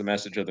Yeah. that's the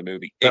message of the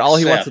movie. But all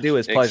he wants to do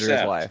is pleasure his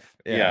Except, wife.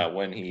 Yeah. yeah,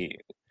 when he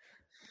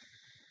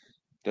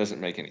doesn't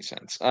make any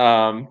sense.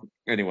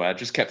 Anyway, I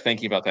just kept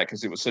thinking about that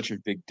because it was such a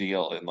big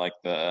deal in like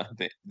the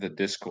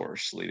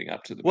discourse leading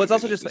up to the Well, it's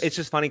movie also that just this. it's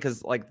just funny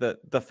because like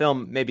the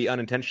film maybe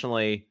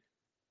unintentionally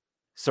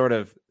sort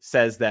of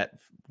says that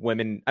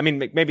women. I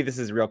mean, maybe this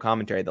is real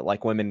commentary that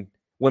like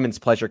women's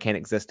pleasure can't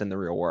exist in the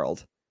real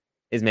world.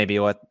 Is maybe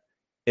what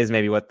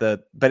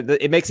but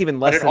it makes even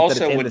But less it sense that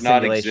it's also in would the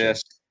not simulation.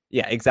 exist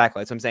Yeah,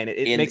 exactly. That's what I'm saying.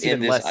 It makes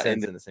even less in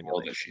sense this in the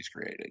world that simulation. she's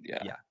created.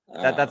 Yeah.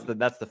 Yeah,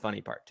 that's the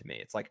funny part to me.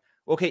 It's like,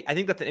 okay, I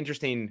think that's an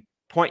interesting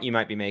point you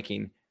might be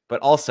making,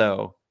 but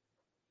also,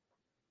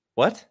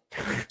 what?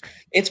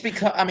 It's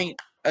because I mean,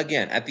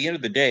 again, at the end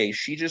of the day,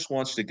 she just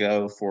wants to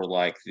go for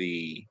like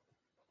the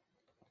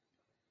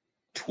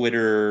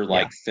Twitter, Yeah,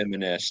 like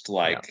feminist, yeah,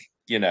 like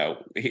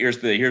here's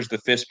the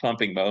fist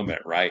pumping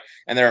moment, right?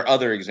 And there are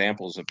other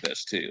examples of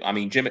this too. I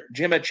mean,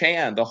 Gemma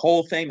Chan, the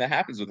whole thing that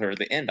happens with her at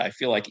the end, I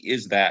feel like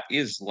is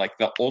like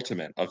the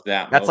ultimate of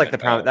that that's like moment the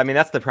promise. of I mean,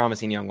 that's the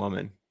promising young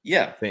woman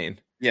yeah, thing.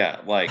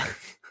 yeah, like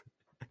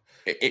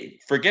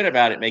forget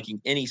about it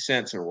making any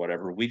sense or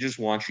whatever. We just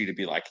want you to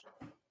be like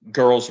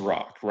girls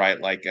rock, right?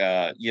 Like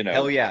Hell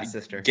yeah,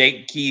 sister.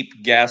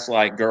 gatekeep,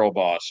 gaslight, girl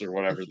boss, or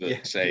whatever the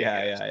Yeah, saying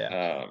yeah, is. yeah,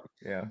 yeah,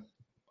 yeah.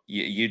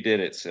 You did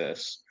it,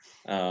 sis.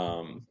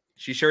 Um,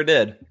 She sure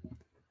did.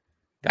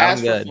 Got him as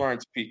for good.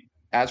 Florence P,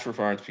 as for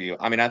Florence Pugh,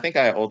 I mean, I think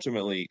I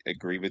ultimately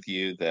agree with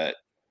you that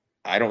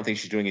I don't think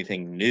she's doing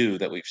anything new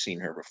that we've seen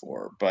her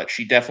before, but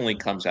she definitely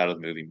comes out of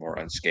the movie more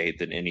unscathed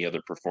than any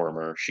other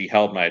performer. She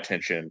held my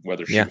attention,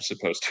 whether she Yeah, was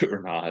supposed to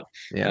or not.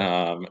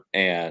 yeah, Um,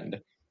 and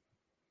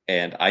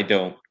and I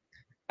don't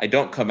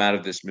come out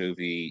of this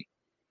movie,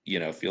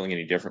 feeling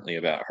any differently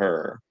about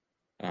her.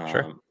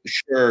 sure.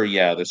 Sure,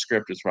 yeah, the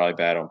script is probably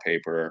bad on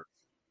paper,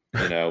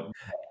 you know,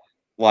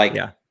 like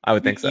Yeah, I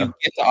would think you so.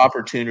 get the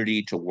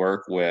opportunity to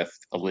work with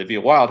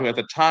Olivia Wilde, who at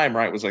the time,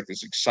 right, was like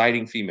this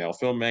exciting female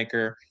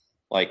filmmaker,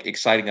 like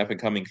exciting up and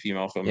coming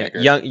female Yeah,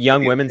 filmmaker.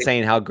 young women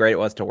saying how great it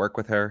was to work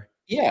with her.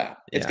 Yeah,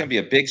 it's Yeah, gonna be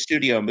a big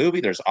studio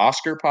movie. There's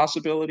Oscar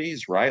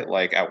possibilities, right?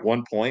 Like at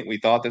one point we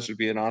thought this would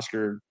be an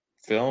Oscar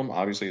film.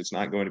 Obviously it's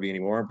not going to be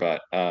anymore,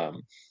 but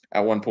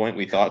at one point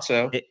we thought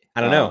so.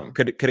 I don't know. Um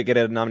Could it get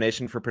a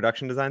nomination for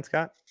production design,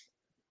 Scott?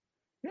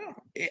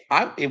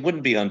 yeah, it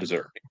wouldn't be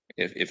undeserving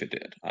if it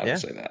did. I would Yeah,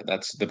 say that.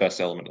 That's the best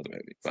element of the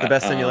movie. it's the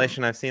best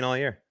simulation I've seen all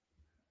year.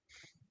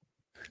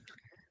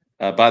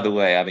 By the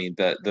way, I mean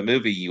the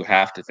movie you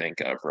have to think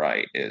of,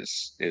 right,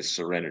 is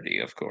Serenity,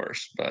 of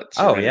course, but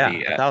Oh yeah,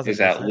 Serenity a thousand is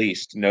at percent.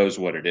 least knows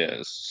what it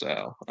is,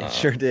 so It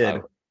sure I did.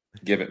 would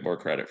give it more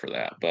credit for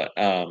that. But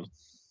and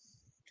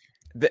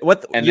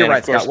You're then of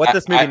right, Scott. course What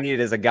this movie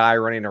needed is a guy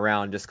running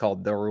around just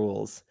called The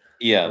Rules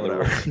yeah, or the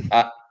whatever.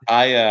 rules.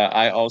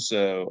 I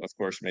also, of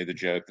course, made the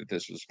joke that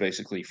this was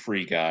basically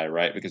Free Guy,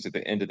 right? Because at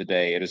the end of the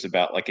day, it is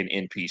about like an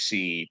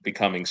NPC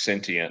becoming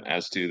sentient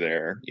as to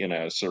their,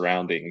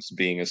 surroundings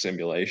being a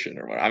simulation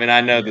or what. I mean, I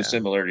know the Yeah,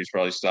 similarities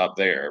probably stop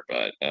there,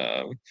 but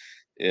yeah.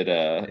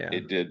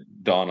 it did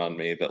dawn on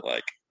me that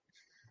like,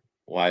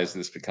 why has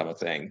this become a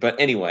thing? But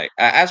anyway,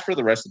 as for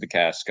the rest of the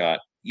cast, Scott,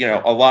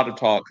 Sure. a lot of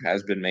talk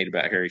has been made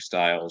about Harry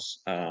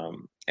Styles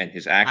and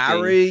his acting.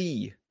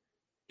 Harry.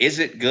 Is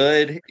it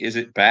good? Is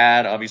it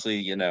bad?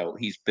 Obviously,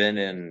 he's been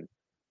in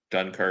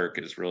Dunkirk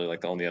is really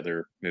like the only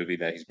other movie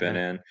that he's been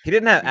Yeah. in. He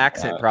didn't have Uh,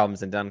 accent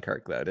problems in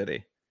Dunkirk though, did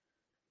he?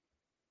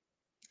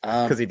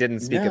 Because he didn't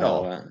speak at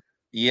no, all.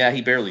 yeah,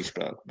 he barely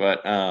spoke,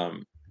 but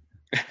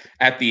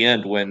at the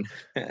end, when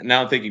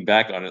now I'm thinking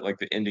back on it, like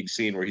the ending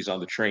scene where he's on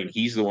the train,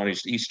 he's the one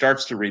he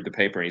starts to read the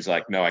paper and he's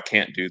like, "No, I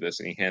can't do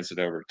this," and he hands it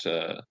over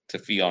to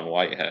Fionn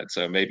Whitehead.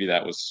 So maybe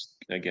that was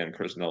again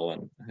Chris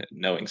Nolan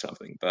knowing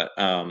something, but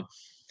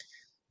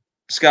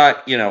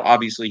Scott,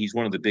 obviously he's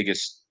one of the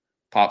biggest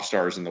pop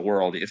stars in the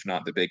world, if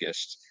not the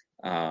biggest.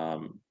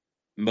 Um,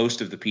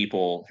 Most of the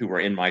people who were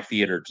in my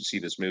theater to see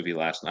this movie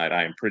last night,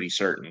 I am pretty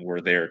certain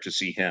were there to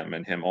see him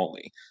and him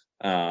only.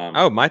 Um,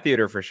 Oh, my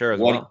theater for sure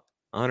as what? well.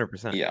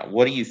 100%. Yeah.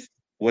 What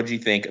do you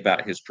think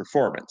about his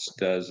performance?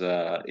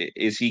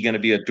 Is he going to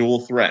be a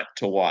dual threat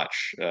to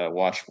watch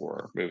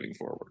for moving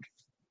forward?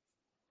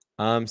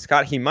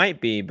 Scott, he might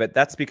be, but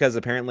that's because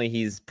apparently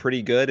he's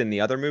pretty good in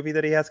the other movie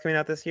that he has coming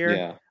out this year.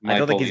 Yeah, I my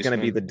don't think he's going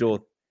to be policeman. the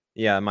dual.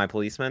 Yeah, My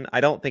Policeman.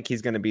 I don't think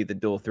he's going to be the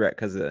dual threat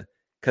because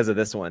of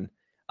this one.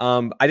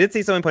 I did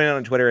see someone pointing out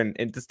on Twitter,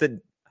 and this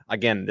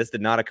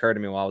did not occur to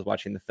me while I was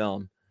watching the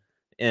film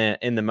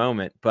in the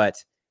moment.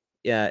 But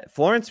yeah,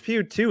 Florence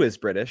Pugh too is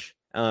British.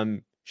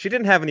 She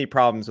didn't have any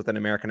problems with an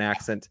American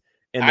accent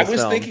in I this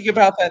was film. thinking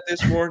about that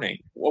this morning.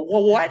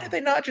 Well, why did they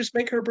not just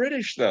make her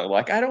British though?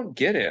 Like, I don't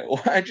get it.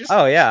 I just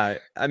Oh yeah,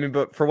 I mean,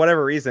 but for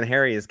whatever reason,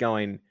 Harry is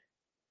going.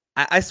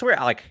 I swear,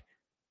 like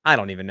I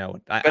don't even know.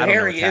 But I don't know what's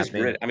Harry is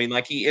happening. Brit. I mean,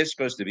 like he is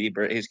supposed to be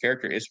Brit. His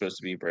character is supposed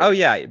to be Oh British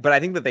yeah, but I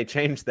think that they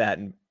changed that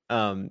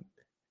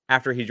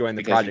after he joined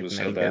the because he project, was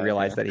and I so think they bad.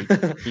 realized that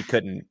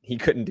Yeah. he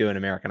couldn't do an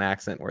American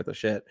accent worth of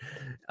shit.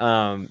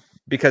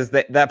 Because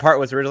that part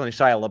was originally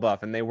Shia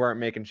LaBeouf, and they weren't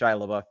making Shia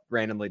LaBeouf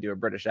randomly do a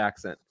British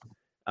accent.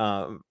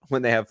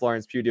 When they have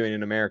Florence Pugh doing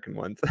an American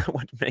one, that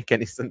wouldn't make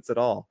any sense at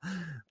all.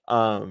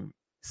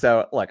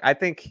 So look, I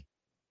think,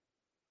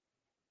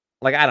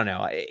 like, I don't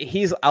know.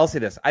 I'll say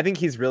this. I think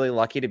he's really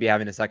lucky to be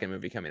having a second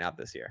movie coming out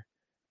this year.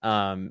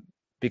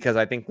 Because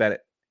I think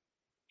that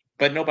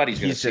But nobody's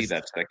going to he's see just,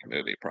 that second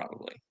movie,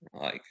 probably.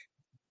 Like,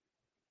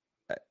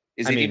 uh,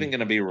 is I it even mean, going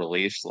to be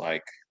released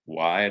like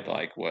wide?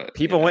 Like, what? You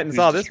people know, went and who's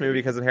saw this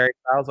movie distributing? because of Harry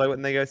Styles. Why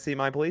wouldn't they go see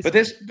My But Policeman?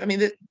 this, I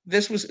mean,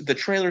 this was the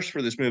trailers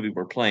for this movie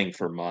were playing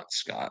for months,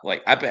 Scott.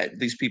 Like, I bet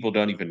these people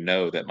don't even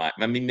know that my.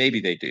 I mean, maybe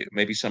they do.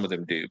 Maybe some of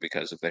them do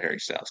because of the Harry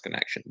Styles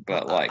connection.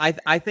 But like,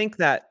 I think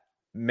that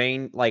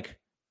like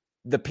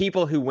the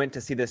people who went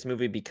to see this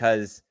movie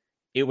because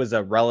it was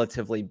a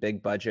relatively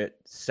big budget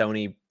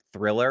Sony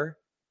thriller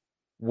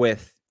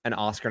with an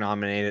Oscar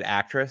nominated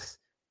actress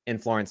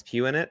and Florence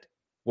Pugh in it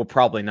will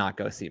probably not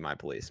go see My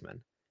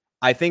Policeman.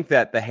 I think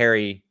that the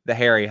Harry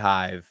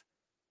Hive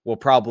will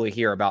probably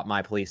hear about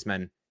My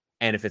Policeman,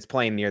 and if it's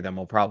playing near them,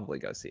 will probably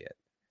go see it.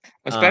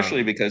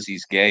 especially because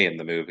he's gay in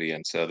the movie,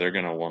 and so they're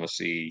going to want to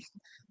see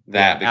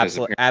Yeah, that because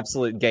apparently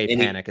absolute gay any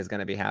panic is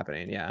going to be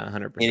happening. Yeah,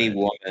 any 100%.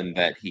 woman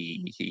that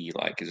he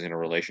like is in a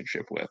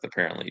relationship with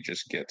apparently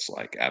just gets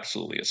like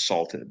absolutely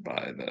assaulted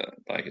by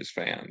his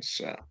fans.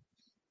 So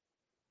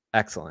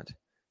Excellent.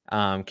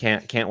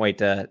 Can't wait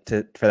to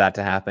for that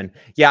to happen.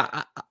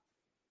 Yeah,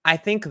 I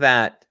think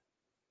that,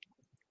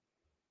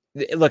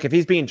 look, if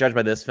he's being judged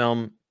by this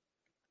film,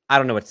 I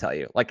don't know what to tell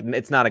you. Like,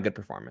 it's not a good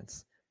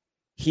performance.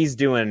 He's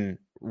doing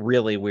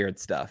really weird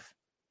stuff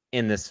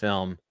in this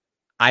film.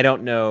 I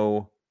don't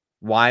know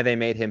why they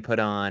made him put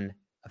on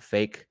a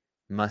fake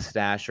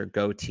mustache or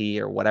goatee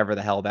or whatever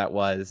the hell that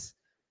was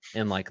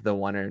in like the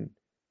one or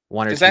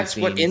because two that's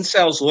what scenes.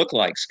 incels look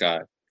like,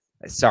 Scott.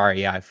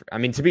 Sorry, yeah. I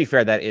mean, to be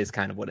fair, that is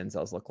kind of what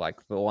incels look like.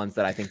 The ones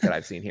that I think that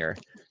I've seen here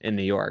in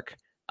New York.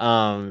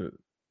 Um,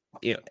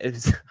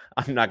 it's,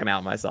 I'm not gonna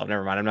out myself.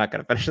 Never mind. I'm not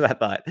gonna finish that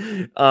thought.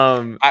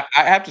 I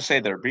have to say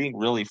they're being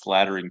really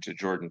flattering to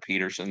Jordan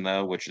Peterson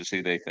though, which is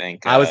who they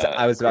think I was about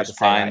Chris to say that.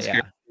 Pine's Yeah,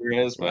 character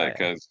is, yeah, but yeah.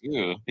 because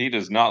he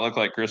does not look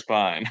like Chris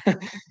Pine.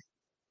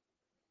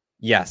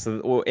 Yeah.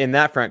 So, well, in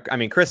that front, I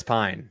mean, Chris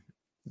Pine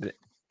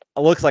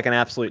looks like an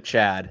absolute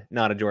Chad,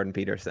 not a Jordan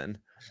Peterson.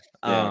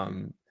 Yeah.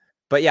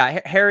 But yeah,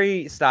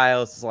 Harry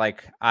Styles is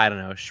like, I don't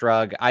know,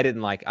 shrug. I did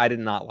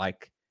not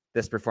like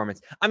this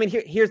performance. I mean,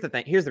 here's the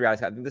thing. Here's the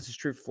reality. I think this is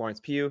true for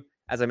Florence Pugh,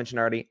 as I mentioned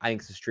already. I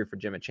think this is true for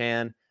Gemma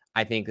Chan.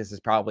 I think this is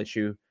probably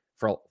true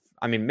for,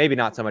 I mean, maybe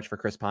not so much for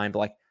Chris Pine, but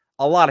like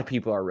a lot of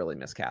people are really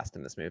miscast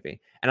in this movie.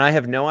 And I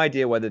have no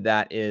idea whether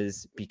that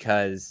is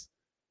because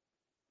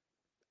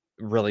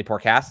really poor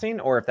casting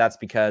or if that's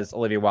because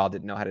Olivia Wilde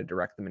didn't know how to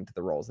direct them into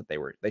the roles that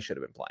they should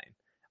have been playing.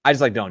 I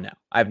just like don't know.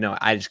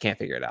 I just can't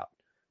figure it out.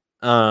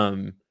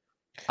 Um,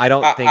 I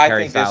don't think I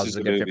Harry think this Styles is is a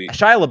the good fit. movie.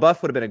 Shia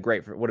LaBeouf would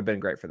have been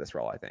great for this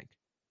role, I think.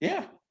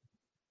 Yeah.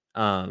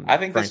 I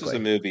think this is a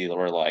Frankly. movie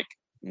where like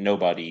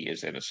nobody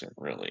is innocent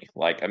really,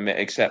 like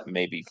except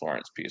maybe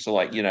Florence Pugh. So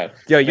like Yo,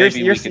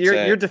 maybe we could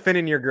say. you're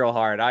defending your girl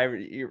hard.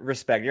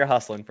 Respect. You're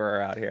hustling for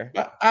her out here.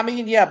 But, I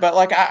mean, yeah, but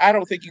like I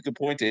don't think you could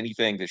point to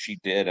anything that she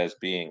did as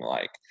being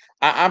like.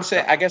 I'm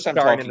saying I guess I'm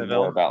Starring in the talking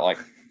more film. about like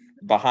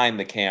behind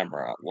the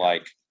camera,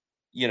 like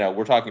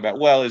we're talking about.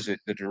 Well, is it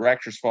the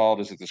director's fault?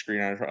 Is it the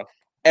screenwriter's fault?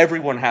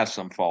 Everyone has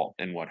some fault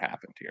in what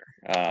happened here.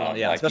 Well,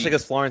 yeah, Like especially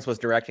because Florence was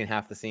directing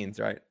half the scenes,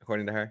 right?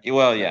 According to her.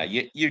 well, yeah,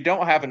 So you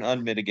don't have an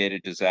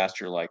unmitigated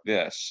disaster like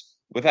this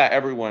without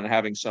everyone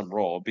having some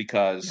role yeah,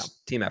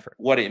 because team effort.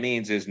 what it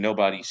means is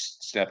nobody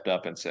stepped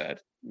up and said,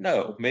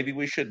 no, maybe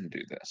we shouldn't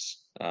do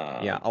this.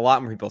 Yeah, a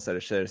lot more people said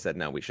it should have said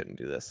no, we shouldn't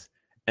do this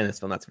in this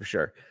film. That's for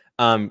sure.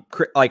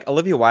 Like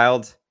Olivia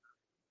Wilde,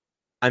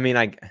 I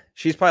mean,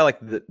 she's probably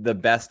like the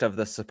best of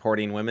the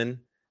supporting women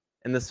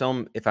in this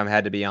film, if I'm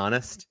had to be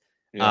honest.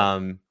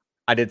 Yeah.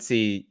 I did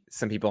see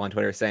some people on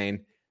Twitter saying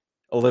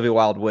Olivia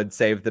Wilde would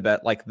save the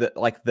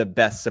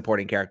best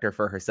supporting character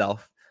for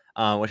herself,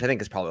 which I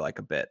think is probably like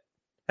a bit,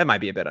 that might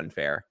be a bit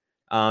unfair.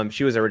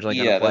 She was originally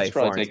going to Yeah, that's play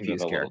probably Florence taking it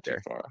Pugh's a little too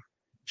character. far.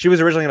 She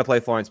was originally going to play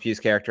Florence Pugh's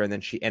character, and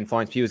then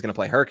Florence Pugh was going to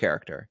play her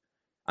character,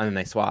 and then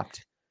they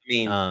swapped. I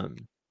mean, Um,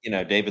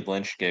 David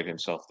Lynch gave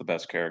himself the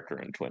best character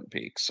in Twin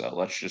Peaks, so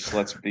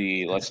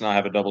let's not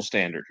have a double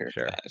standard here,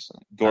 sure. guys.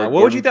 What Gordon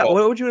would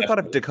you have thought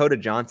if definitely. Dakota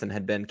Johnson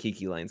had been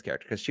Kiki Lane's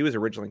character? Because she was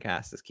originally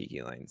cast as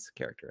Kiki Lane's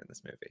character in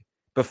this movie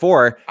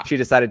before she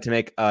decided to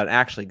make an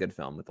actually good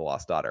film with The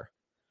Lost Daughter.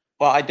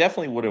 Well, I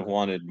definitely would have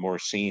wanted more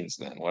scenes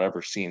then,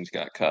 whatever scenes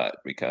got cut,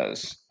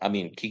 because I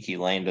mean, Kiki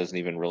Lane doesn't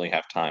even really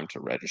have time to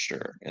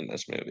register in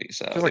this movie.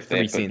 So There's like if they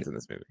three had put scenes in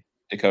this movie.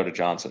 Dakota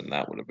Johnson,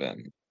 that would have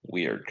been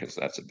weird because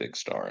that's a big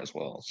star as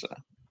well. So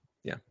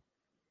Yeah,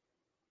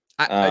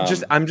 um,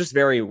 I'm just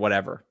very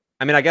whatever.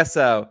 I mean, I guess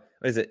what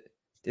is it?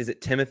 is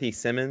it Timothy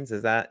Simmons?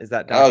 Is that Oh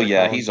Dr.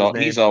 yeah, Collins'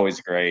 he's name?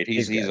 always great.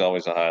 He's He's good.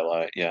 always a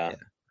highlight. Yeah. Yeah,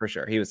 for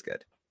sure. He was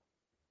good.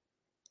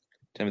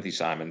 Timothy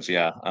Simons,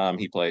 yeah.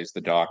 He plays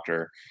the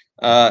doctor.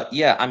 Mhm.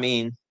 Yeah, I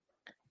mean,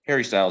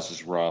 Harry Styles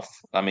is rough.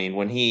 I mean,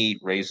 when he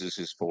raises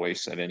his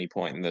voice at any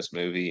point in this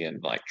movie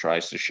and like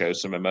tries to show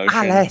some emotion,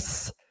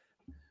 Alice.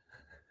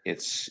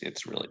 it's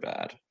really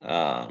bad.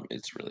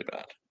 It's really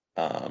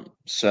bad.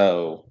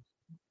 So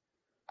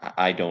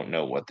I don't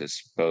know what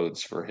this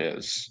bodes for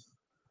his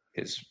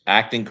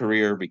acting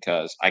career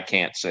because I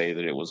can't say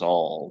that it was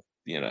all,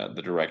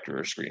 the director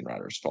or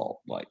screenwriter's fault.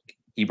 Like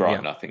he brought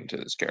Yeah. nothing to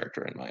this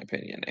character in my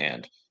opinion.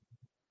 And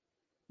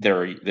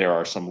there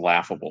are some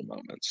laughable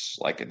moments.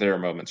 Like there are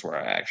moments where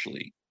I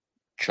actually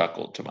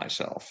chuckled to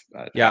myself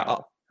at Yeah.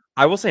 how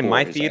I will say poor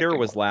my his theater acting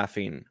was was.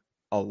 laughing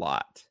a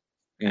lot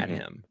at Mhm.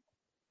 him.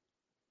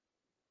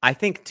 I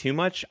think too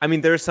much. I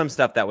mean, there's some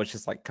stuff that was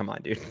just like, come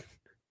on, dude,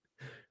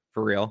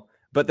 for real.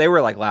 But they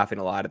were like laughing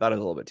a lot. I thought it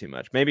was a little bit too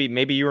much.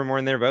 Maybe you were more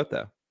in their boat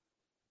though.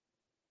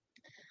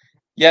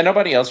 Yeah,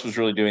 nobody else was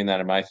really doing that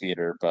in my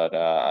theater, but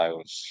I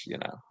was,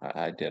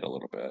 I did a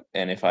little bit.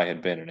 And if I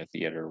had been in a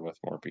theater with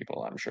more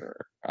people, I'm sure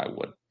I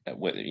would,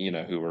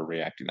 who were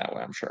reacting that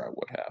way, I'm sure I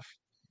would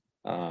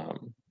have.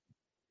 Um,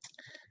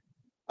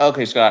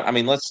 okay, Scott. I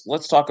mean,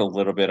 let's talk a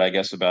little bit, I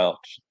guess, about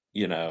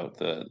the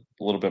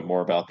a little bit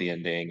more about the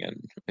ending and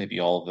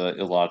maybe all the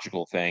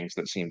illogical things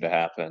that seem to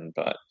happen.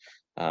 But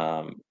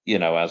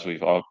as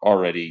we've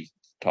already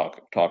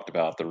talked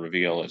about, the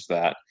reveal is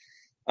that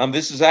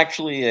this is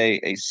actually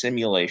a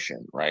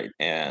simulation, right?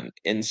 And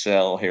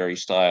incel Harry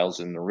Styles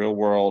in the real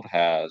world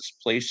has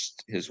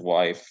placed his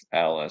wife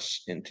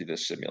Alice into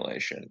this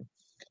simulation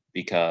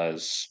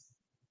because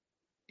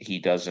he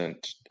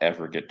doesn't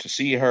ever get to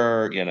see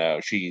her.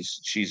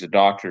 She's a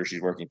doctor,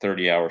 she's working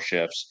 30-hour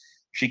shifts.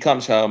 She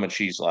comes home and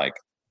she's like,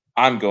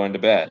 I'm going to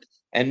bed.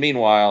 And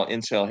meanwhile,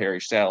 incel Harry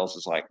Styles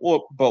is like,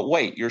 well, but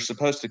wait, you're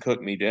supposed to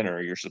cook me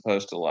dinner, you're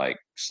supposed to like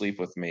sleep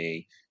with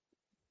me,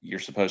 you're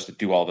supposed to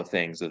do all the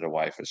things that a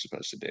wife is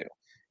supposed to do.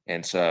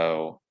 And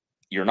so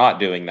you're not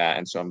doing that.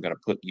 And so I'm going to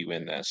put you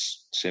in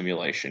this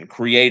simulation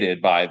created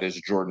by this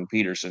Jordan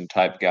Peterson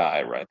type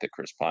guy, right? That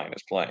Chris Pine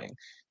is playing.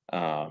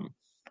 Um,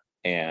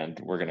 and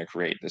we're going to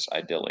create this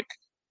idyllic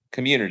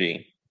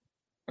community.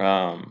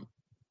 Um,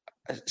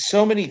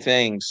 so many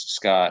things,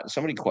 Scott,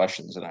 so many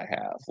questions that I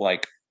have,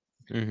 like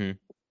Mm-hmm.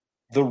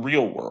 the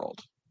real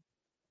world.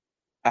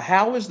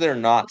 How is there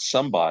not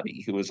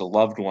somebody who is a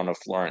loved one of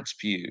Florence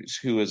Pugh's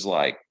who is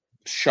like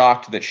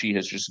shocked that she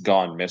has just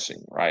gone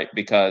missing, right?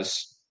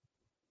 Because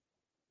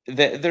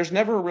there's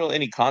never really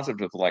any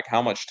concept of like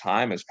how much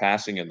time is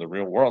passing in the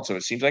real world. So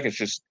it seems like it's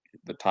just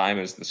the time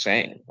is the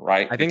same,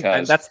 right? I think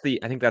Because that's the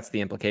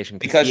implication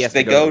because he has to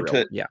they go to the go real to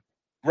world. Yeah.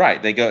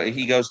 right,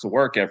 he goes to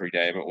work every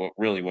day, but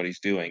what he's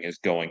doing is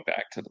going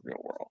back to the real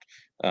world.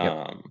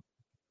 Yep.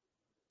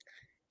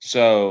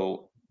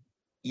 So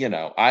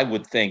I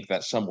would think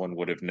that someone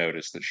would have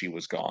noticed that she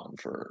was gone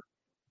for,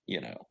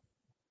 you know,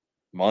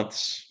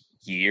 months,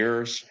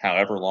 years,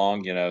 however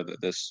long, that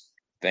this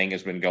thing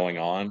has been going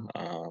on.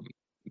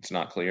 It's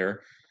not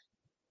clear.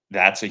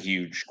 That's a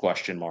huge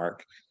question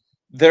mark.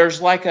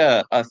 There's like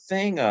a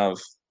thing of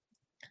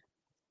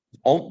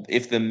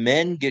if the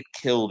men get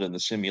killed in the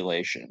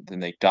simulation, then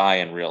they die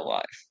in real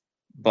life,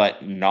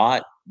 but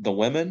not the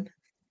women.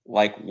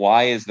 Like,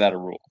 why is that a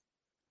rule?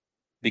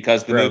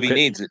 Because the Bro, movie could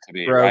needs it to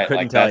be, bro right?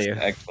 couldn't Like tell that's you.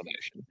 the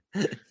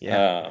explanation.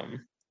 Yeah.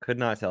 Um, Could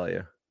not tell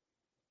you.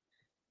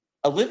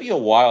 Olivia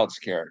Wilde's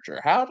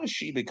character, how does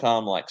she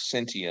become like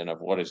sentient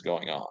of what is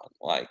going on?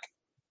 Like,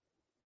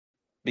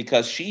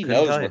 because she Couldn't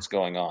knows tell you. what's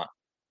going on,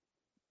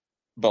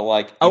 but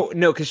like, Oh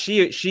no, because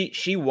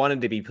she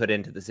wanted to be put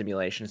into the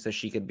simulation so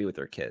she could be with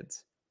her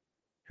kids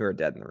who are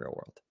dead in the real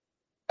world.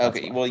 That's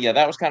okay, why. well, yeah,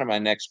 that was kind of my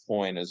next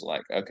point. Is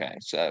like, okay,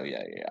 so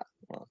yeah.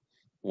 Well,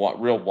 what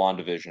real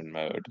WandaVision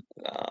mode?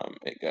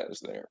 It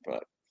goes there,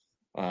 but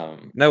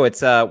um, No,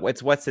 it's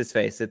what's his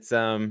face? It's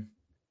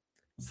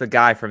the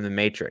guy from the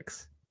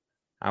Matrix.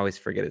 I always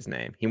forget his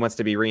name. He wants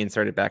to be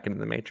reinserted back into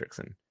the Matrix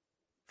and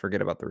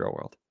forget about the real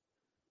world.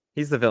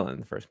 He's the villain in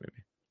the first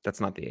movie.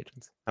 That's not the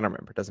agents. I don't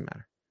remember. It doesn't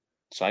matter.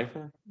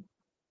 Cypher.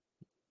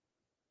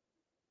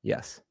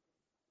 Yes.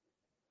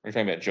 Are you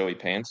talking about Joey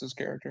Pants's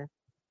character?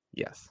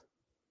 Yes.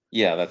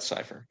 Yeah, that's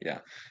Cypher. Yeah.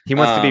 He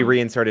wants to be Um,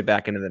 reinserted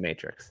back into the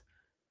Matrix.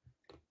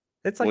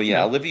 It's well, like,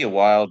 yeah, Olivia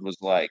Wilde was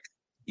like,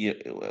 yeah,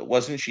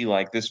 wasn't she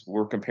like this?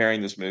 We're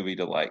comparing this movie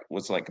to like,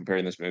 what's like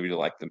comparing this movie to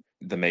like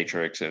the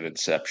Matrix and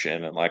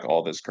Inception and like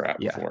all this crap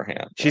yeah.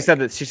 beforehand. She Like, said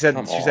that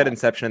come she said on.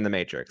 Inception in the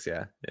Matrix.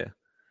 Yeah. Yeah. Yeah.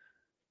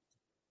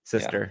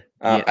 Sister.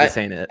 Yeah, this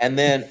ain't it. And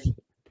then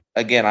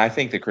again, I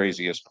think the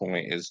craziest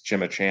point is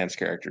Gemma Chan's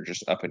character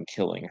just up and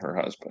killing her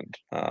husband.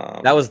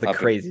 That was the Up and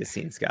craziest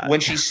scene, Scott. when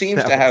she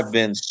seems That to have was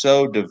been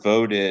so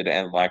devoted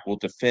and like will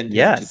defend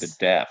him to the yes.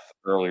 death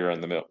earlier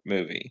in the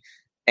movie.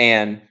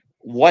 And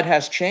what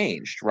has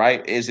changed,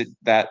 right? Is it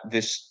that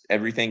this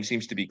everything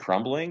seems to be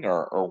crumbling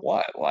or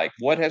what? Like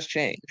what has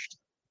changed?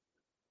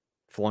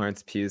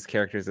 Florence Pugh's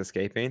character's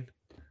escaping.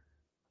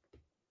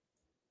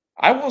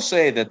 I will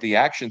say that the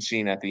action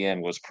scene at the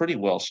end was pretty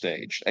well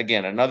staged.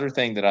 Again, another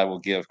thing that I will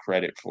give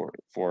credit for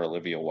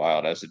Olivia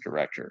Wilde as a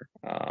director,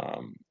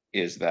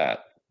 is that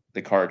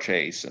the car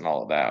chase and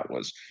all of that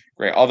was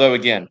great. Although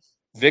again,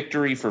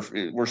 victory for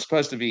we're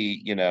supposed to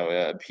be,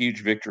 a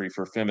huge victory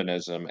for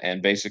feminism,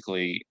 and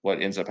basically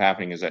what ends up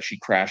happening is that she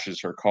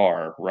crashes her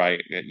car,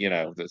 right?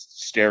 The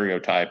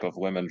stereotype of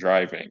women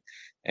driving,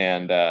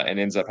 and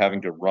ends up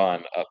having to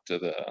run up to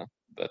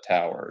the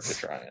tower to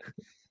try and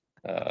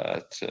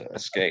to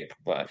escape.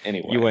 But You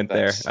anyway, went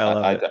there. I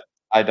love it.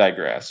 I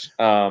digress.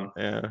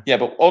 Yeah. Yeah,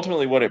 but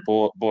ultimately, what it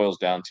boils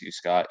down to,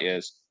 Scott,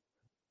 is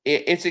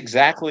it's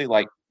exactly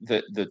like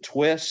the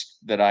twist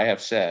that I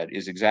have said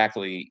is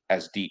exactly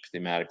as deep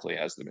thematically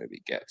as the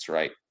movie gets.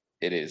 Right?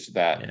 It is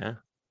that Yeah.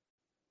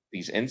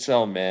 these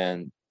incel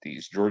men,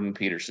 these Jordan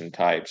Peterson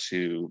types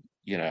who,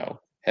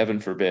 heaven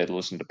forbid,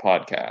 listen to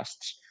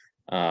podcasts.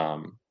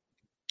 Um,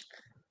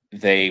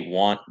 they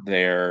want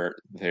their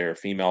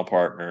female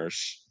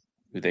partners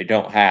who they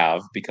don't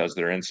have because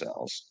they're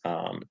incels,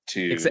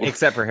 to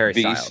Except for Harry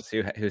be Styles,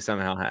 who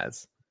somehow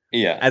has,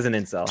 yeah, as an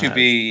incel, to has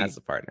be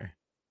a partner.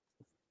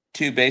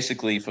 to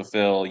basically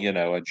fulfill,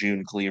 a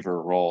June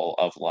Cleaver role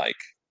of like,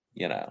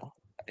 you know,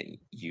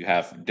 you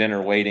have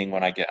dinner waiting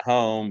when I get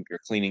home, you're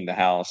cleaning the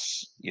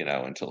house,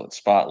 until it's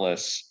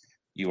spotless.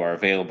 You are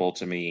available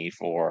to me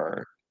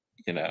for,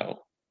 you know,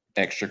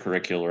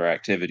 extracurricular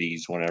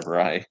activities whenever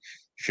I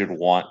should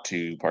want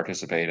to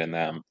participate in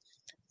them.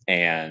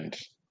 And,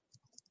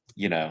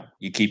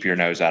 you keep your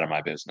nose out of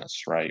my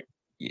business, right?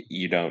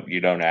 You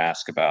don't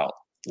ask about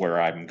where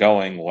I'm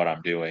going, what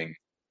I'm doing.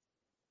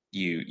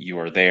 You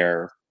are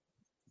there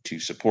to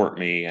support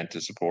me and to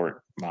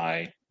support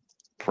my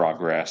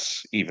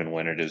progress, even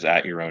when it is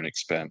at your own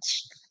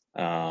expense.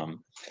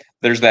 Um,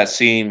 there's that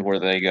scene where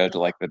they go to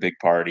like the big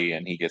party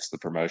and he gets the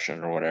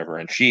promotion or whatever,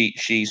 and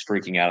she's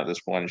freaking out at this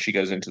point, and she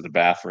goes into the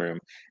bathroom,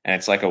 and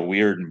it's like a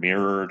weird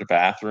mirrored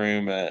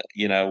bathroom,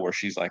 where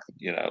she's like,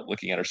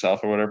 looking at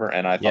herself or whatever.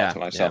 And I thought Yeah, to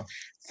myself,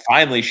 yeah,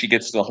 finally, she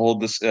gets to hold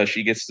this.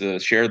 She gets to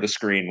share the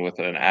screen with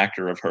an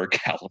actor of her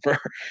caliber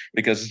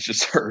because it's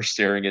just her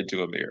staring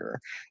into a mirror.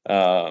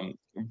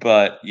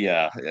 But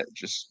yeah,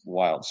 just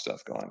wild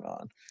stuff going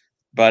on.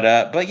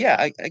 But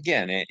yeah,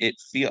 again,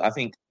 I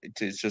think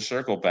to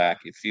circle back,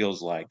 it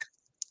feels like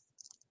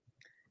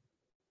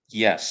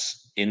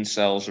yes,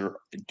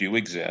 do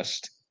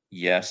exist.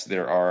 Yes,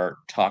 there are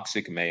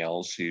toxic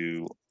males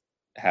who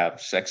have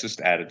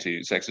sexist,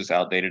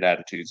 outdated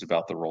attitudes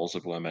about the roles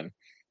of women,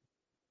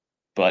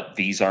 but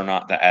these are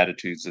not the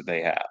attitudes that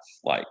they have.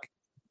 Like,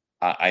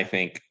 I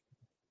think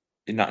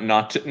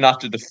not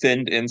to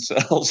defend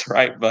incels,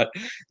 right? But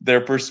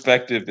their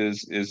perspective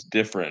is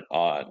different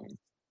on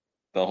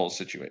the whole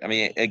situation. I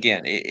mean,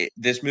 again,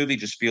 this movie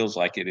just feels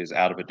like it is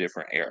out of a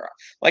different era.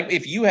 Like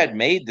if you had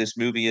made this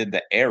movie in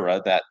the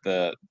era that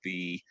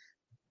the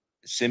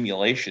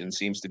simulation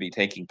seems to be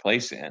taking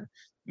place in,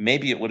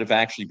 maybe it would have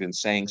actually been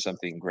saying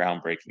something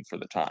groundbreaking for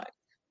the time.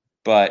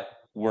 But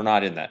we're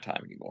not in that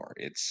time anymore.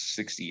 It's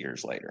 60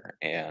 years later,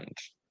 and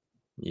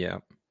yeah.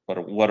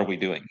 what are we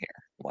doing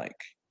here?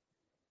 Like,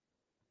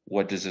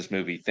 what does this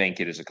movie think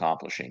it is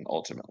accomplishing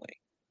ultimately?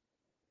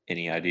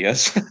 Any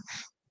ideas?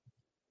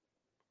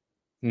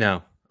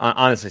 No,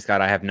 honestly, Scott,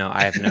 I have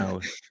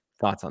no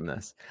thoughts on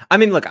this. I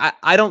mean, look,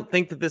 I don't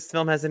think that this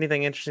film has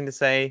anything interesting to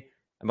say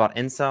about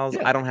incels.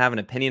 Yeah. I don't have an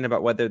opinion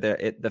about whether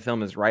the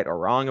film is right or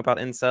wrong about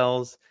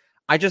incels.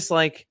 I just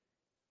like,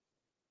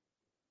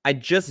 I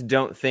just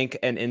don't think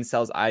an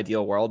incel's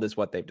ideal world is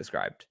what they've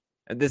described.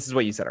 And this is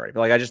what you said already, but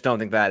like, I just don't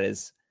think that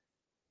is.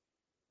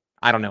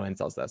 I don't know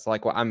incels though. So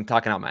like, well, I'm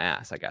talking out my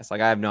ass, I guess.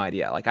 Like, I have no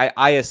idea. Like,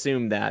 I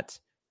assume that.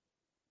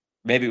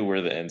 Maybe we're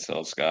the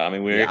incels, Scott. I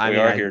mean, Yeah, I we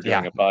mean, are here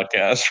doing yeah, a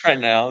podcast right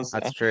now, so.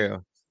 that's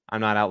true. I'm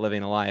not out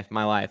living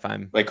my life.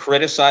 By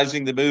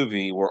criticizing the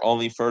movie, we're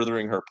only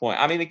furthering her point.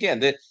 I mean, again,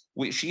 that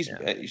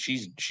Yeah,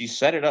 she's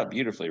set it up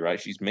beautifully, right?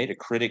 She's made a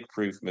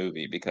critic-proof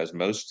movie because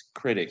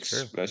it's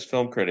true. most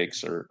film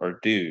critics are They're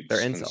dudes,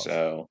 and incels.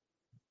 so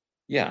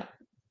yeah,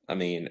 I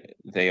mean,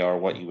 they are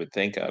what you would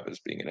think of as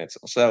being an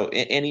incel. So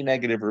any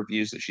negative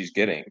reviews that she's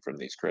getting from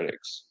these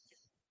critics,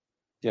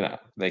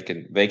 they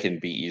can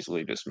be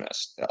easily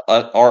dismissed.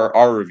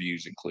 Our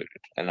reviews included,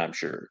 and I'm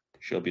sure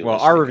she'll be Well,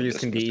 our listening and reviews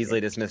can be dismissing them.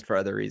 easily dismissed for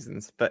other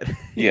reasons, but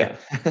yeah.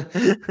 Yeah.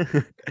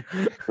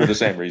 For the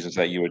same reasons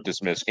that you would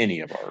dismiss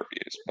any of our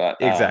reviews. But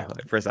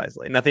Exactly,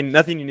 precisely.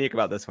 Nothing unique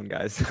about this one,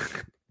 guys.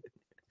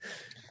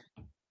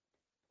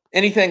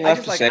 anything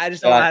left to say, I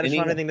just don't Scott? have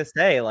anything to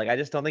say. Like, I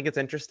just don't think it's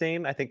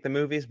interesting. I think the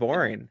movie's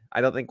boring.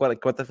 I don't think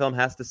what the film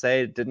has to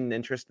say didn't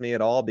interest me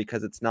at all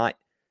because it's not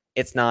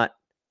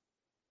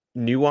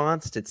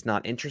nuanced. It's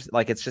not interesting.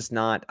 Like, it's just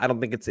not. I don't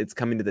think it's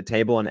coming to the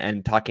table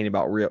and talking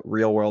about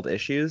real world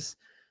issues.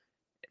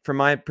 From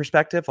my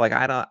perspective, like,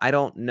 I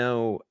don't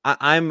know.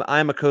 I'm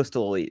a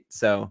coastal elite,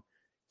 so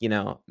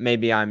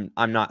maybe I'm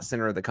not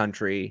center of the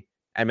country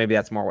and maybe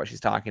that's more what she's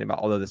talking about.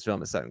 Although this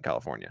film is set in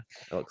California,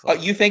 it looks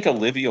like. You think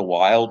Olivia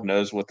Wilde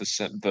knows what the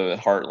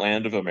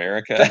heartland of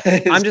America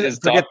I'm is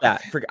just forget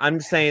talking? that. I'm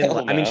just saying.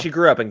 Hell I mean, no. she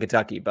grew up in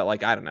Kentucky, but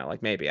like I don't know.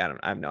 Like maybe I don't.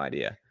 I have no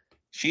idea.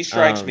 She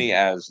strikes Um, me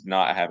as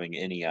not having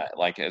any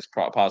like as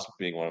possibly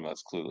being one of the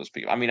most clueless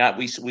people. I mean,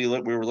 we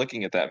were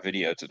looking at that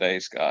video today,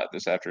 Scott,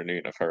 this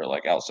afternoon of her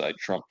like outside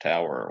Trump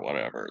Tower or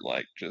whatever,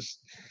 like just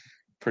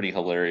pretty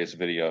hilarious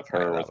video of oh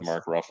yeah, her that with was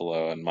Mark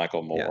Ruffalo and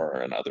Michael yeah. Moore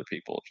and other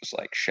people just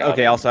like Okay.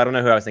 shouting, Also, I don't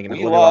know who I was thinking of.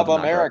 "We Olivia Wilde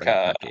love did not grow up in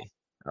America." Kentucky.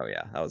 Oh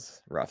yeah, that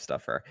was rough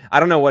stuff for her. I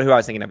don't know who I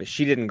was thinking of. But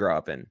she didn't grow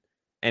up in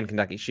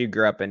Kentucky. She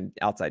grew up in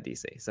outside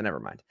DC. So never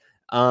mind.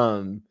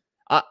 Um,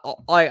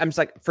 I'm just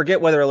like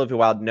forget whether Olivia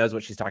Wilde knows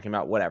what she's talking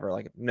about. Whatever.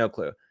 Like no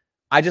clue.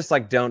 I just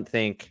like don't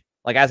think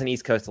like as an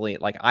East Coast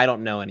elite, like I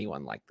don't know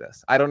anyone like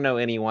this. I don't know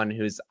anyone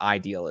whose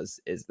ideal is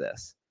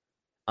this.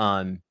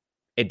 Um,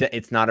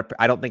 it's not a.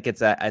 I don't think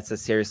it's a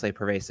seriously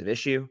pervasive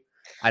issue.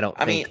 I don't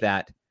I mean, think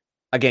that.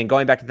 Again,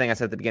 going back to the thing I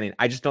said at the beginning,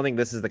 I just don't think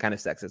this is the kind of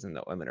sexism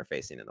that women are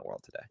facing in the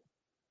world today.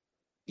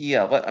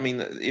 yeah, but I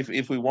mean,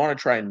 if we want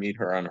to try and meet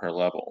her on her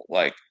level,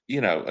 like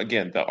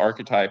again, the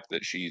archetype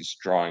that she's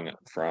drawing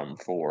from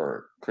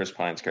for Chris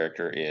Pine's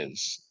character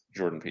is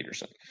Jordan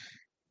Peterson.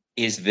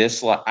 Is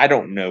this like I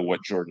don't know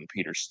what Jordan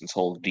Peterson's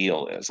whole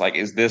deal is. Like,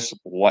 is this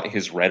what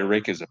his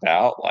rhetoric is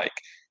about? Like,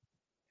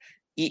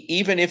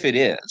 even if it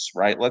is,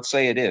 right? Let's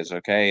say it is,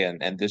 okay,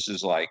 and this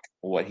is like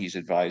what he's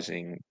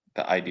advising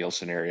the ideal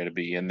scenario to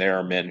be, and there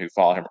are men who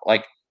follow him.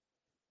 Like,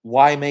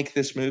 why make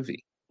this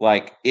movie?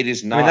 Like, it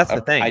is I mean, not that's the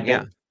I thing.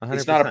 don't Yeah,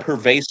 it's not a 100%.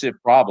 pervasive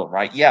problem,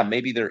 right? Yeah,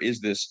 maybe there is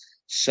this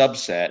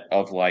subset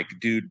of like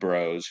dude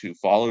bros who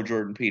follow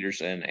Jordan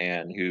Peterson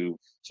and who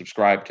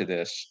subscribe to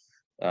this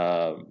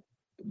um,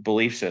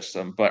 belief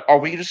system. But are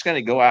we just going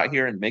to go out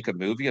here and make a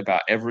movie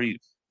about every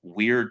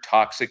weird,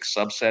 toxic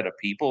subset of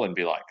people and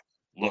be like,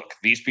 look,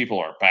 these people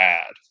are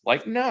bad?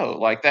 Like, no,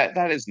 like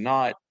that is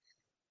not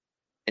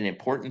an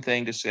important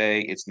thing to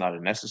say. It's not a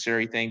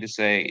necessary thing to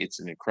say. It's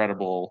an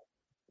incredible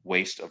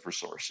waste of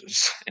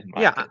resources, in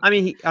my Yeah,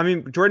 opinion. I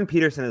mean, Jordan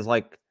Peterson is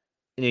like,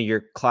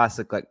 your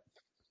classic like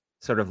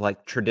sort of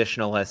like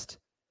traditionalist.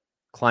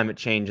 Climate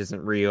change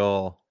isn't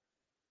real.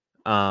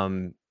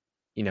 Um,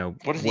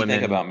 What does he think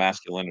women. about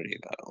masculinity,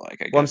 though?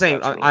 Like, I Well, I'm guess saying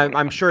that's really what I'm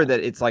I'm sure trying.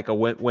 that it's like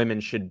women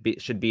should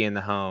be in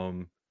the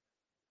home.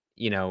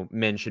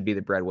 Men should be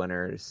the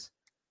breadwinners.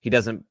 He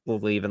doesn't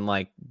believe in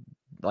like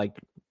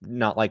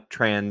not like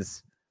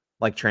trans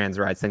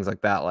rights, things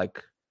like that,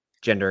 like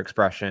gender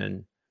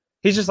expression.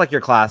 He's just like your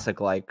classic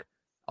like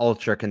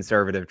ultra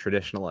conservative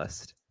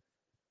traditionalist.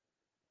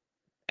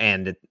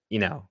 And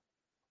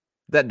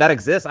that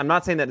exists. I'm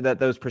not saying that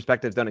those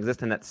perspectives don't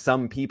exist and that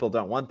some people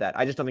don't want that.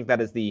 I just don't think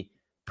that is the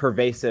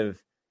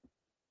pervasive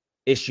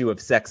issue of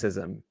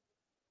sexism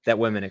that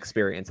women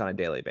experience on a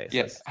daily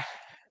Yeah, basis.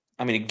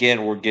 I mean,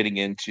 again, we're getting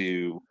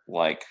into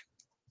like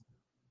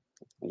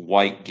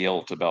white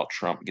guilt about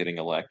Trump getting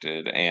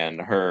elected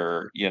and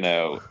her,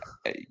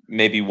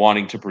 maybe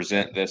wanting to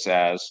present this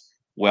as,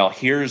 well,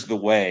 here's the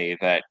way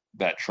that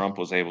Trump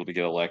was able to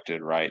get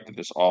elected, right? That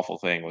this awful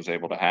thing was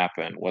able to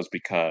happen was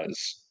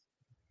because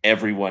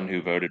everyone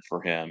who voted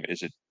for him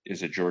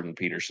is a Jordan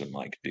Peterson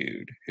like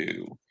dude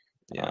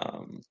Yeah.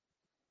 um,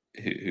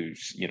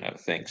 who's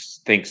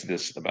thinks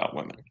this about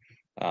women.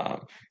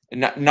 Um,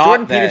 not Jordan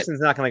not that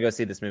Peterson's not going to go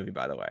see this movie,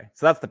 by the way.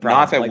 So that's the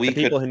not problem. that Like the we could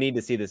people who need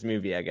to see this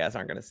movie, I guess,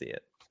 aren't going to see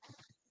it.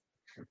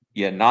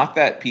 yeah, not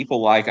that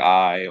people like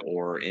I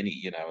or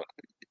any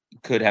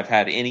could have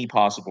had any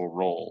possible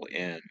role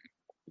in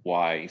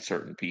why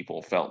certain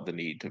people felt the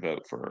need to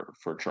vote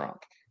for Trump.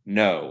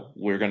 No,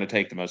 we're going to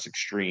take the most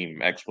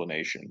extreme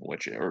explanation,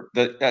 which or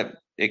the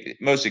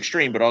most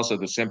extreme, but also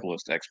the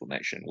simplest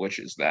explanation, which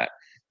is that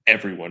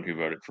everyone who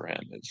voted for him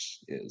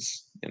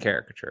is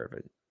Caricature of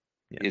it.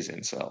 Yeah. is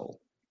incel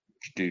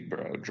dude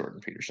bro Jordan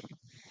Peterson.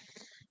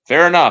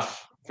 Fair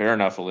enough. Fair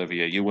enough,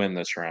 Olivia. You win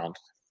this round.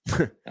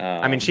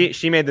 I mean, Um,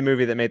 she made the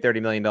movie that made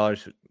 $30 million,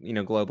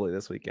 globally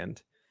this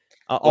weekend.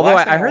 the Although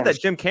last thing I I heard want that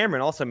to Jim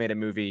Cameron also made a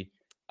movie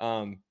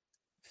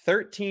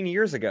 13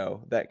 years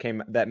ago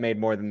that made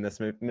more than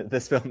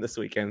this film this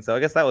weekend. So I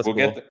guess that was we'll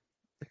cool.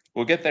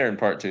 we'll get there in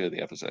part two of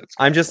the episode,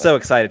 I'm Scott. just But so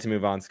excited to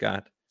move on,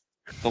 Scott.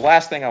 the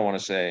last thing I want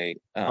to say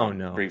Oh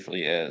no.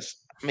 briefly is,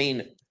 I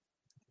mean,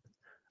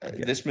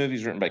 Okay. this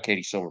movie's written by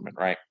Katie Silverman,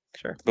 right?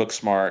 Sure. Book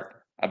Smart.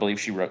 I believe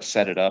she wrote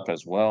Set It Up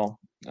as well.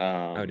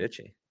 Oh, did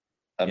she?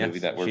 A movie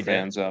Yes, that we're she did.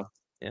 fans of.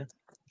 Yeah.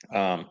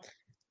 Um,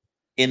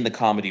 in the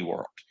comedy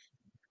world,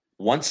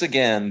 once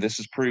again, this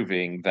is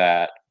proving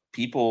that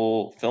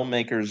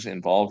filmmakers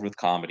involved with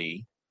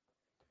comedy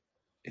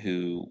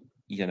who,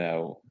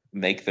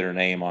 make their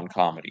name on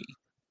comedy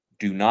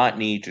do not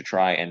need to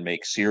try and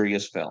make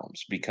serious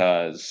films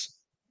because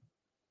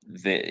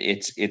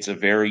it's a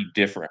very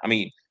different. I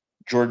mean,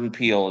 Jordan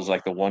Peele is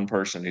like the one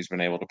person who's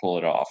been able to pull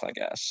it off, I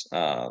guess.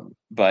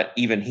 But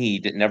even he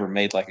never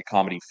made like a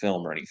comedy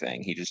film or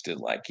anything. He just did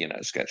like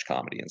sketch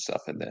comedy and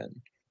stuff, and then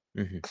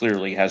Hmm.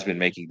 clearly has been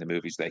making the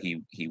movies that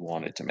he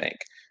wanted to make.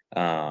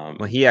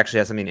 Well, he actually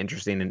has something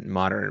interesting and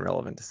modern and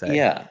relevant to say.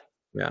 Yeah.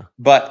 Yeah.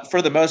 But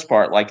for the most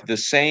part, like, the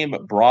same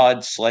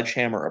broad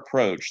sledgehammer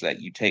approach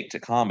that you take to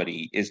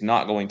comedy is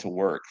not going to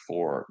work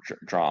for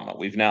drama.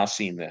 We've now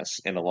seen this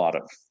in a lot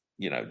of,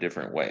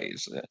 different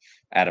ways.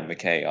 Adam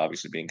McKay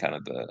obviously being kind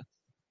of the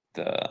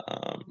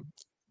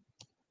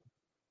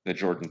the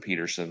Jordan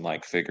Peterson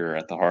like figure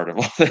at the heart of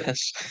all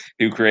this,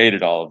 who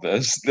created all of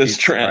this Jesus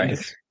trend.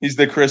 Christ. He's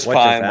the Chris What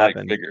just Pine like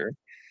happened? figure.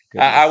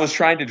 I was Goodness.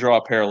 trying to draw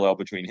a parallel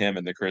between him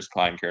and the Chris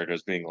Pine character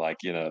as being like,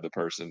 the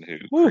person who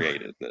Whew.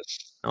 created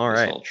this All this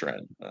right. whole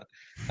trend. But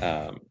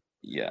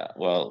yeah,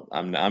 well,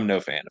 I'm no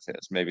fan of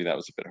his. Maybe that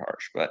was a bit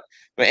harsh, but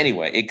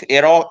anyway,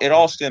 it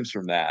all stems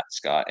from that,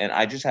 Scott. And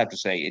I just have to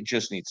say, it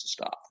just needs to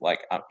stop.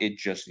 Like, it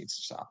just needs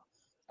to stop.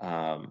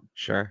 Um,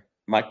 Sure.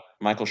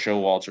 Michael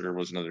Showalter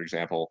was another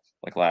example.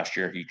 Like last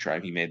year, he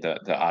made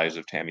the Eyes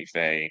of Tammy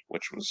Faye,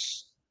 which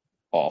was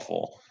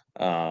awful.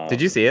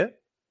 Did you see it?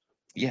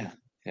 Yeah,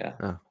 yeah.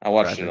 Oh, I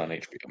watched it tragic. on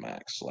HBO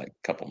Max like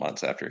a couple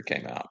months after it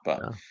came out,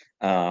 but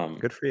Oh, um,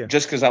 good for you.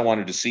 just because I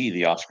wanted to see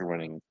the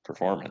Oscar-winning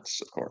performance,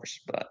 of course.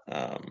 But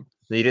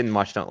You didn't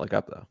watch Don't Look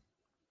Up though.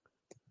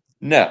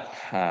 no,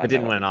 It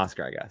didn't no, I win an didn't.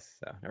 Oscar, I guess.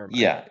 So never mind.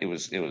 Yeah, it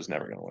was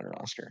never going to win an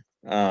Oscar.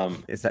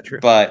 Is that true?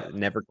 But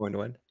Never going to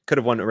win. Could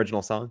have won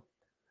original song.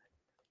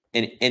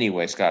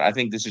 anyway, Scott, I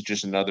think this is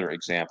just another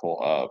example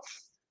of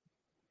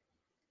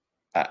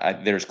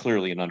there's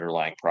clearly an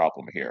underlying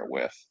problem here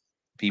with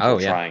people Oh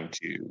yeah. trying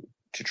to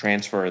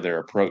transfer their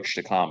approach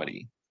to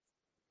comedy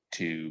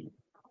to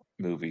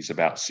movies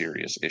about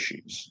serious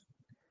issues.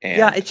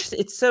 Yeah, And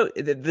it's so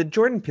the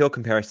Jordan Peele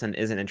comparison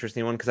is an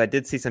interesting one because I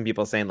did see some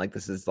people saying like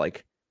this is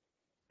like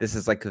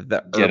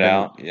Get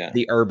Out, yeah.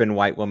 the urban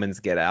white woman's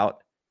Get Out.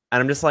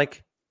 And I'm just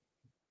like,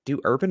 do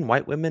urban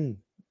white women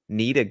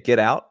need a Get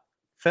Out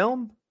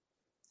film?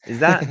 Is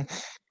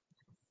that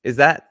is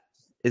that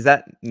is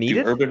that Do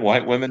needed? urban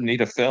white women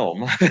need a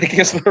film? I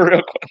guess the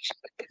real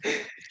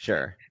question.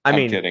 Sure. I'm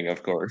kidding,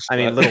 of course, I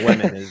mean but Little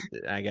Women is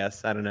I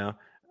guess, I don't know.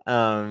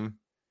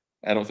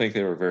 I don't think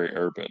they were very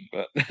urban,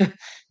 but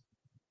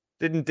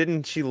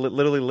Didn't she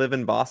literally live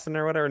in Boston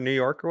or whatever, New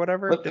York or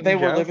whatever? but they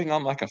Didn't were Joe? living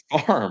on like a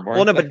farm, Well,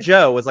 weren't no, they? but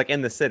Joe was like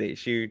in the city.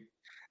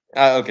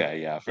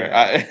 Okay, yeah, fair.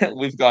 Yeah.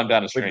 We've gone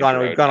down a We've strange gone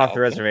we've road gone off now.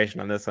 the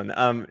reservation on this one.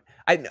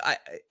 I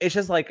it's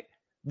just like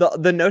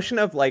the notion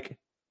of like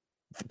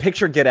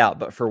picture Get Out,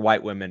 but for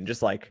white women,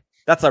 just like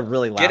that's a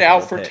really Get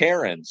Out laughable for pitch.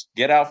 Karens.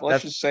 Get Out.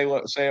 Let's That's just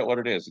say it what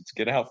it is. It's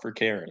Get Out for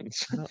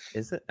Karens. I don't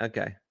is it?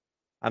 Okay.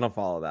 I don't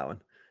follow that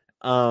one.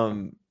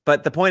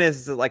 But the point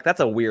is like that's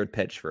a weird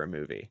pitch for a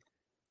movie.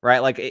 Right?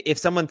 Like if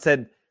someone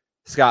said,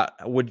 Scott,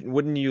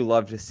 wouldn't you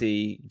love to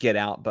see Get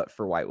Out but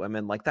for white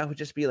women? Like that would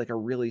just be like a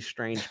really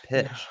strange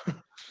pitch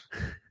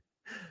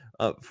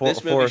This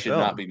for movie a should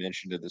not film. be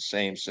mentioned in the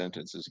same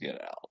sentence as Get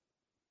Out.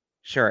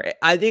 Sure.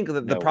 I think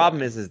the No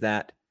problem way. is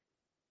that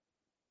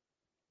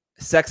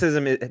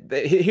sexism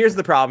here's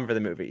the problem for the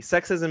movie.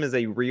 Sexism is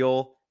a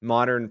real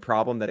modern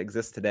problem that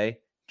exists today,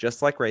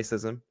 just like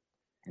racism.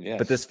 But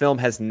Yes. this film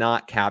has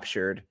not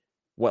captured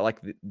what like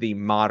the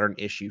modern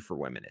issue for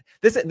women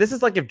is. This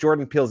is like if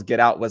Jordan Peele's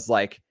Get Out was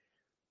like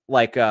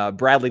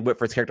Bradley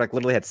Whitford's character like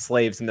literally had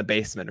slaves in the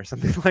basement or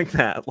something like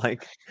that.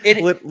 Like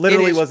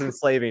literally is was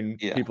enslaving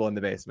yeah. people in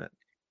the basement.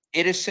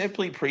 It is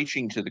simply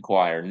preaching to the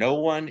choir. No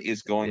one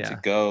is going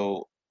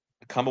to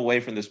come away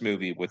from this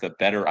movie with a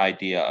better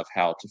idea of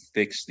how to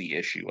fix the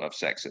issue of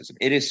sexism.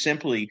 It is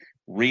simply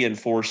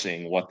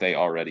reinforcing what they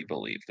already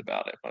believed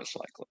about it, most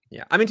likely.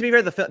 Yeah, I mean, to be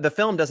fair, the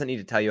film doesn't need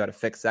to tell you how to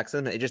fix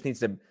sexism. It just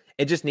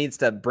needs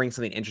to bring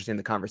something interesting to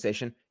the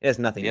conversation. It has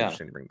nothing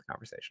interesting to bring to the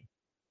conversation.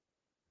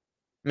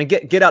 I mean,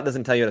 Get Out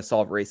doesn't tell you how to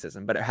solve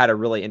racism, but it had a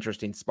really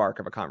interesting spark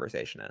of a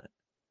conversation in it.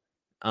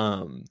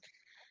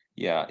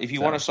 Yeah, if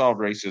you want to solve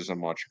racism,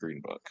 watch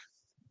Green Book.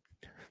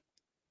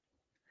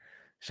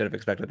 Should have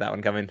expected that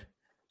one coming.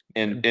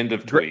 End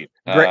of tweet.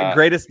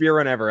 Greatest beer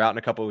run ever, out in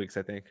a couple of weeks,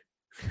 I think.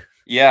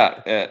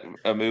 Yeah,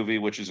 a movie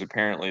which is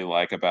apparently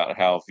like about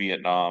how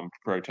Vietnam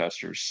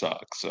protesters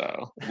suck.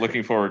 So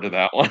looking forward to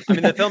that one. I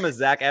mean, the film is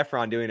Zac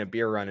Efron doing a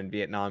beer run in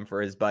Vietnam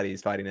for his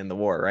buddies fighting in the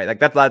war, right? Like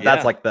that's like the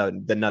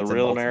nuts the and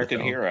real bolts American of the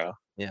film. hero.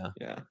 Yeah.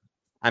 Yeah.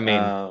 I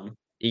mean,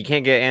 you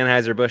can't get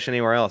Anheuser-Busch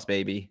anywhere else,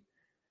 baby.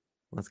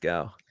 Let's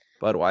go.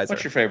 Budweiser.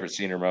 What's your favorite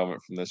scene or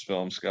moment from this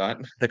film,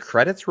 Scott? The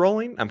credits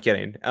rolling? I'm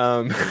kidding.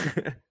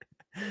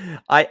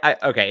 I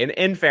okay.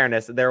 In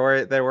fairness, there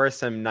were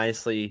some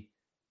nicely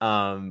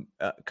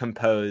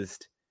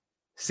composed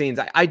scenes.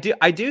 I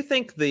do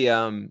think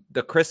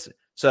the Chris.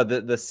 So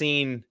the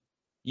scene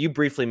you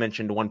briefly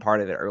mentioned one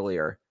part of it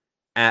earlier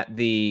at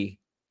the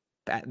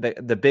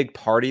big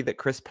party that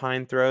Chris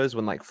Pine throws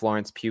when like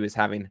Florence Pugh is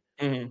having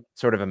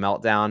sort of a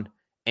meltdown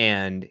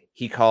and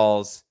he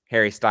calls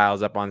Harry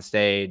Styles up on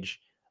stage.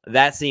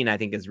 That scene I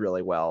think is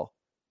really well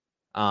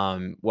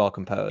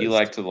composed. You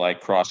like to like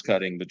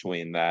cross-cutting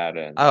between that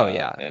and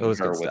it was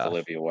her good with stuff.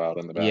 Olivia Wilde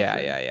in the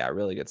bathroom. Yeah,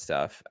 really good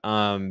stuff.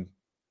 Yeah,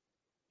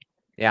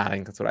 I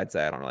think that's what I'd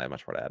say. I don't really have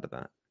much more to add to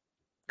that.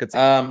 Good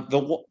scene.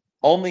 The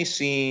only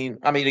scene,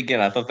 I mean,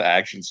 again, I thought the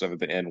action stuff at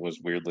the end was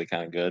weirdly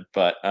kind of good,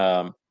 but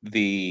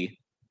the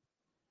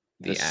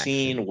the action.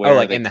 scene Oh, where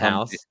like they in the come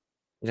house. You're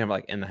talking about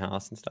like in the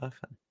house and stuff.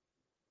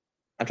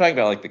 I'm talking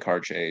about like the car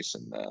chase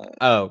and the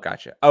Oh,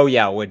 gotcha. Oh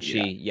yeah, would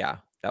yeah. she? Yeah,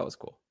 that was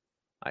cool.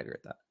 I agree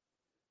with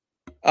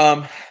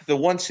that. The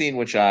one scene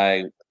which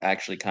I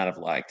actually kind of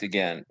liked,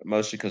 again,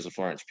 mostly because of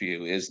Florence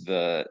Pugh,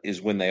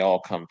 is when they all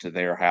come to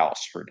their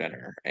house for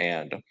dinner,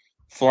 and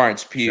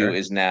Florence Pugh Sure.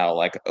 is now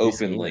like She's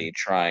scheming. openly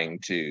trying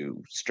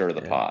to stir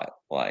the Yeah. pot,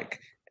 like,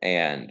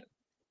 and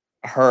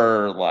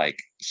her like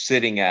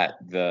sitting at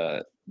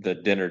the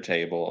dinner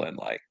table and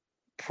like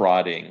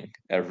prodding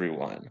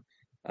everyone.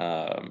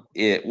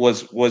 It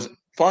was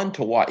fun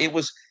to watch. It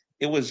was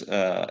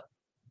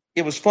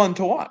it was fun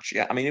to watch.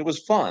 Yeah, I mean, it was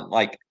fun.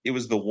 Like, it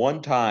was the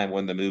one time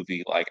when the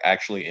movie, like,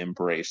 actually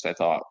embraced, I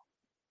thought,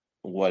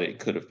 what it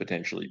could have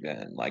potentially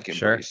been, like,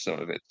 Sure. embraced some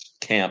of its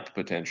camp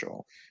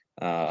potential.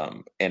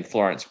 And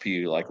Florence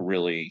Pugh, like,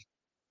 really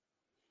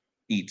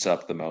eats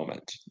up the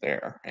moment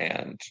there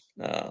and,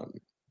 um,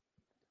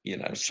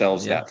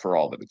 sells Yeah. that for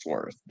all that it's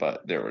worth.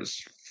 But there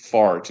was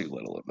far too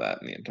little of that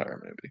in the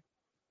entire movie.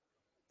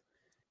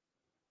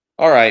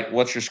 All right,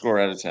 what's your score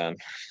out of 10?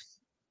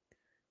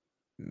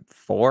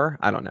 4?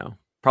 I don't know.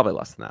 Probably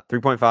less than that.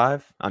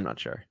 3.5? I'm not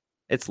sure.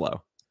 It's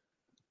low.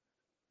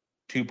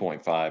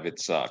 2.5. It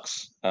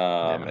sucks.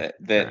 Yeah. Fair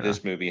That enough.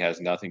 this movie has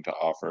nothing to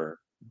offer.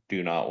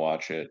 Do not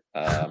watch it.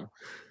 Yeah.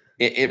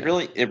 It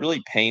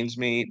really pains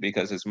me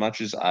because as much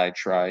as I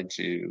try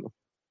to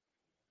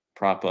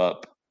prop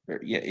up or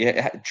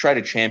try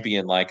to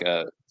champion like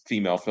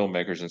female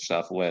filmmakers and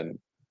stuff when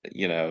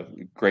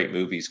great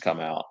movies come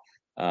out,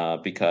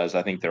 because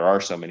I think there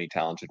are so many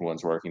talented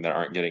ones working that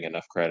aren't getting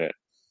enough credit.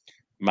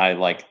 My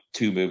like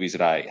two movies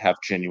that I have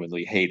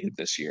genuinely hated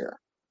this year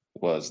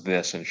was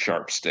this and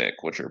Sharp Stick,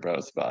 which are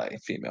both by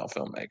female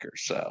filmmakers.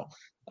 So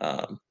You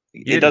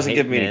it didn't doesn't hate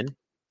give me any. Men?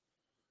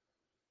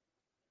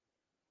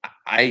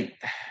 I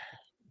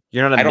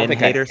You're not a I don't Men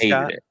think I hater, hated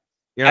Scott? it.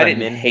 You're I not a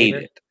didn't Men hate hater?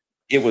 it.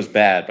 It was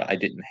bad, but I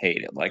didn't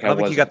hate it. Like I I don't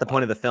think you got wasn't the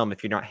point like, of the film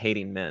if you're not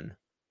hating men.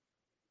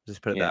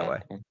 Just put it that yeah,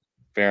 way.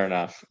 fair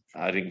enough.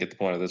 I didn't get the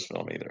point of this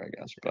film either, I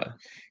guess. But Yeah.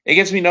 it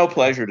gives me no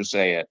pleasure to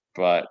say it.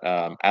 But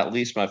at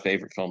least my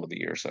favorite film of the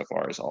year so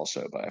far is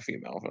also by a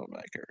female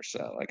filmmaker.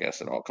 So I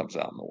guess it all comes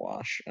out in the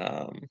wash.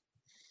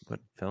 What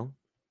film?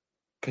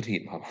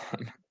 Petite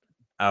Maman.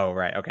 Oh,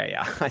 right. Okay,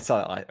 yeah. I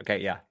saw that. Okay,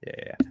 yeah.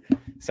 Yeah.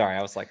 Sorry,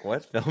 I was like,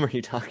 what film are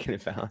you talking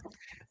about?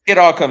 It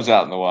all comes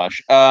out in the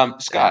wash. Yeah.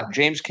 Scott,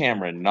 James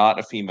Cameron, not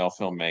a female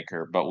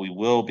filmmaker, but we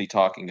will be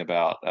talking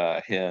about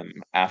him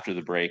after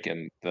the break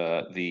and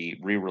the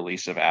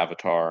re-release of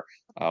Avatar.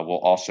 We'll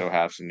also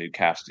have some new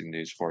casting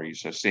news for you,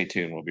 so stay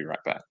tuned. We'll be right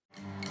back.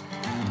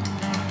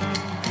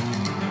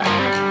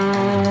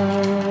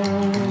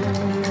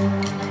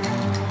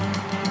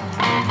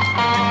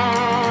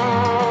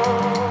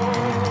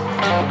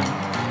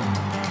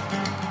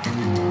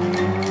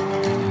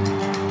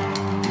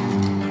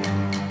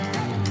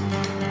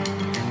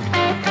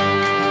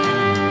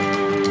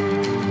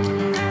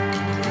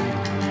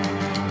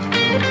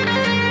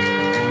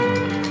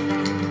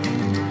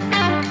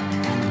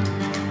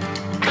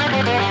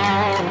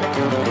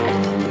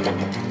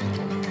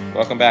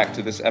 Welcome back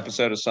to this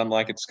episode of Some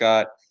Like It,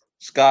 Scott.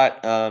 Scott,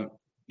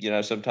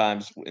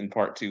 sometimes in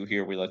part two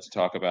here, we like to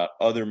talk about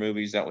other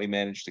movies that we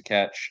managed to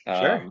catch.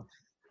 Sure.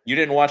 You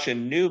didn't watch a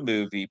new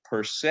movie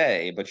per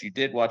se, but you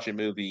did watch a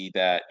movie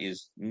that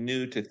is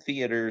new to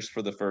theaters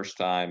for the first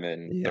time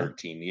in Yeah.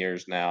 13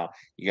 years now.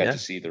 You got Yeah. to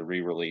see the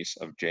re-release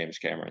of James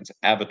Cameron's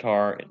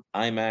Avatar in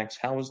IMAX.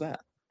 How was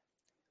that?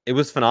 It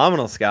was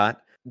phenomenal,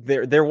 Scott.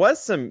 There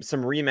was some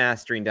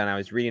remastering done. I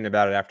was reading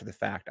about it after the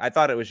fact. I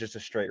thought it was just a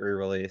straight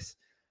re-release,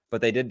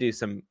 but they did do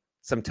some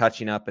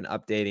touching up and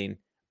updating.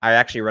 I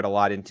actually read a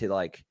lot into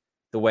like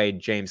the way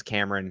James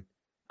Cameron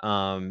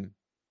and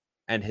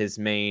his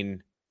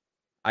main,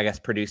 I guess,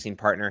 producing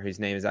partner, whose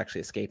name is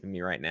actually escaping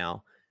me right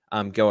now,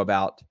 go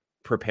about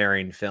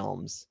preparing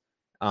films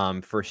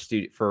for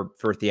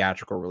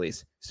theatrical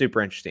release.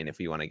 Super interesting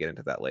if you want to get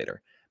into that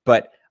later.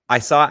 But I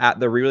saw at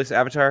the re-release of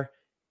Avatar,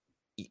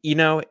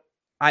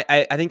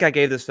 I think I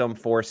gave this film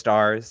 4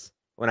 stars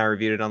when I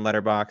reviewed it on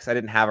Letterboxd. I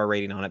didn't have a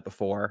rating on it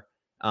before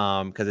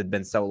because it'd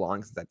been so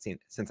long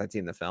since I'd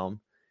seen the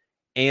film.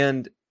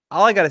 And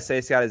all I gotta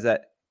say, Scott, is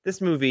that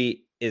this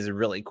movie is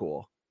really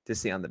cool to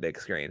see on the big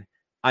screen.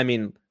 I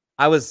mean,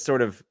 I was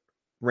sort of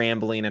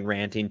rambling and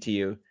ranting to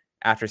you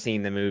after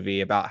seeing the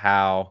movie about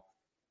how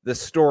the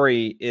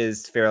story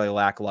is fairly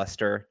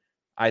lackluster.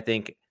 I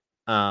think,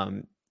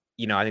 I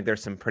think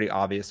there's some pretty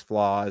obvious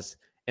flaws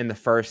in the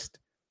first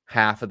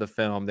half of the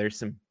film. There's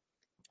some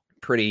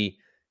pretty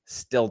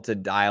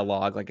stilted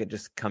dialogue. Like it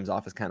just comes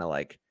off as kind of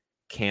like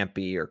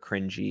campy or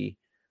cringy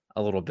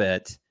a little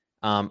bit.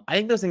 I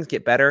think those things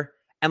get better.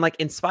 And like,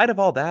 in spite of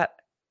all that,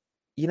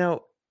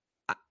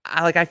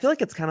 I feel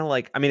like it's kind of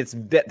like, I mean, it's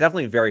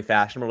definitely very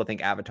fashionable to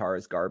think Avatar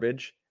is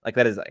garbage. Like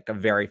that is like a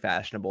very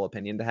fashionable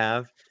opinion to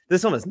have.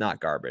 This film is not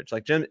garbage.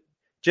 Like Jim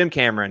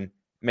Cameron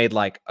made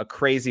like a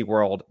crazy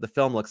world. The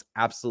film looks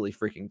absolutely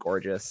freaking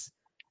gorgeous.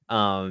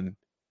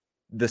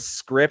 The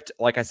script,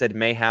 like I said,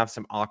 may have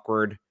some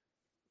awkward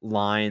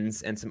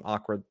lines and some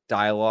awkward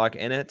dialogue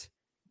in it.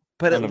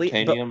 But at least,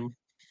 Unobtainium.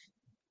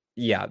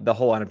 yeah, the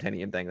whole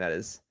unobtainium thing, that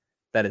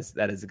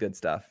is good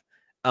stuff.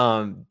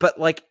 But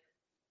like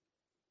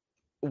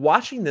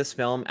watching this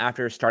film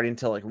after starting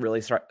to like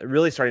really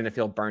starting to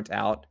feel burnt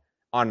out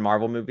on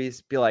Marvel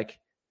movies, be like,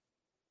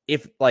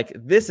 if like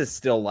this is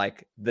still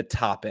like the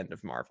top end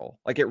of Marvel,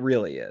 like it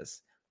really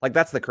is. Like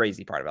that's the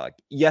crazy part about it.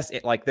 Like, yes,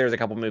 it like there's a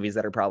couple movies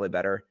that are probably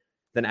better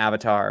than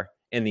Avatar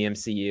in the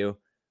MCU,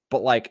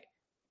 but like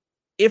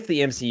if the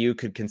MCU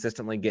could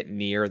consistently get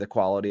near the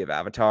quality of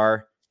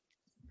Avatar,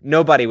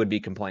 nobody would be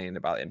complaining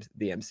about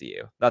the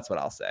MCU. That's what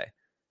I'll say.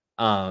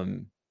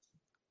 Um,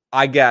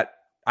 I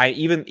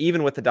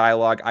even with the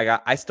dialogue,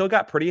 I still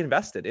got pretty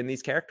invested in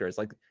these characters.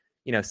 Like,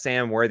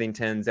 Sam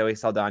Worthington, Zoe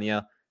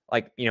Saldana,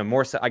 like,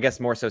 more so, I guess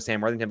more so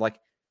Sam Worthington, like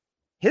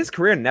his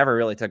career never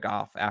really took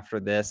off after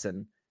this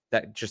and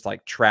that just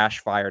like trash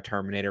fire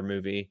Terminator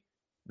movie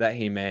that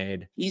he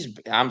made.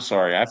 I'm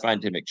sorry, I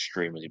find him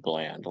extremely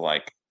bland.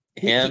 Like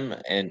He him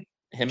and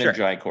sure.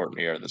 Jai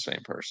Courtney are the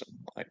same person.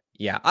 Like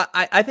Yeah,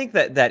 I think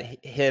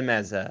that him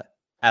as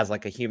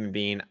like a human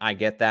being, I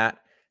get that.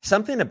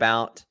 Something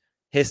about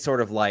his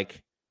sort of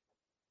like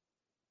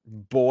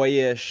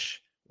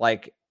boyish,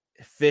 like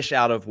fish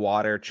out of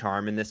water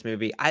charm in this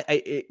movie,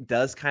 it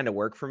does kind of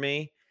work for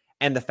me.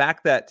 And the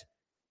fact that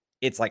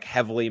it's like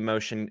heavily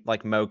motion,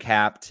 like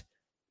mo-capped,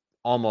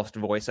 almost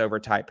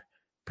voiceover type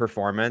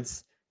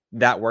performance,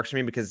 that works for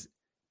me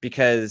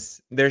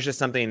because there's just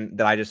something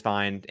that I just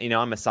find,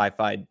 I'm a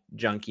sci-fi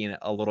junkie in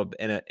a little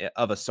bit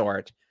of a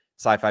sort,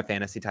 sci-fi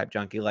fantasy type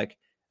junkie. Like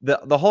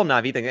the whole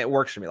Na'vi thing, it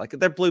works for me. Like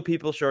they're blue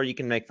people, sure, you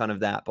can make fun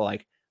of that, but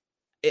like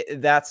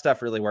that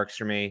stuff really works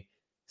for me.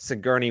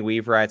 Sigourney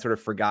Weaver, I had sort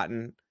of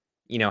forgotten,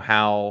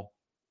 how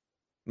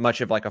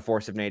much of like a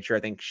force of nature I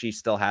think she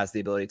still has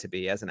the ability to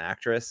be as an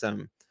actress.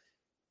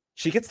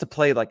 She gets to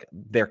play like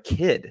their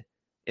kid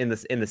in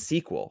the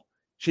sequel.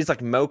 She's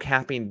like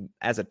mo-capping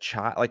as a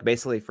child, like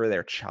basically for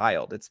their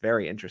child. It's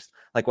very interesting,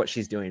 like what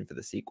she's doing for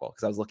the sequel.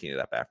 Because I was looking it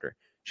up after.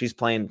 She's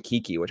playing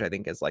Kiki, which I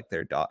think is like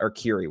their daughter, or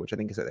Kiri, which I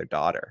think is their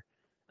daughter,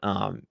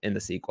 in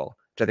the sequel,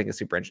 which I think is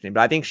super interesting.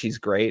 But I think she's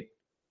great.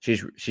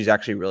 She's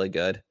actually really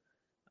good,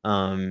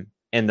 in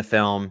the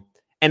film,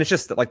 and it's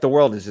just like the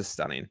world is just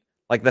stunning.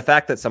 Like the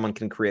fact that someone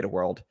can create a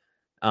world,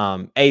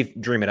 A,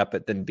 dream it up,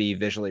 but then B,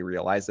 visually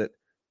realize it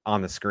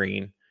on the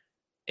screen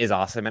is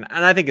awesome. And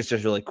I think it's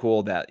just really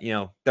cool that,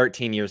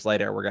 13 years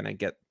later, we're going to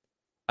get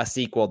a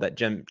sequel that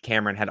Jim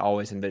Cameron had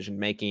always envisioned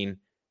making.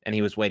 And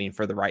he was waiting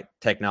for the right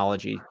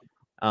technology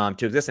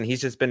to exist. And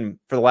he's just been,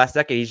 for the last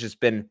decade, he's just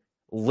been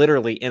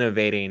literally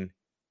innovating,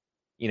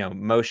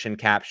 motion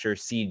capture,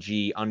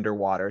 CG,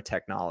 underwater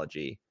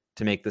technology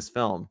to make this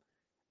film.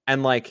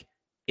 And like,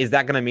 is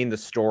that going to mean the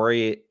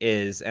story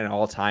is an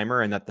all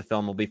timer and that the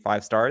film will be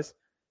 5 stars?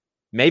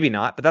 Maybe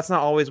not, but that's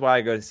not always why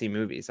I go to see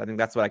movies. I think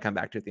that's what I come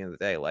back to at the end of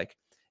the day. Like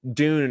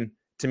Dune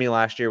to me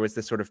last year was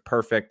this sort of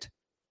perfect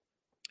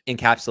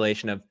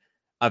encapsulation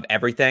of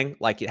everything.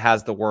 Like it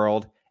has the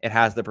world, it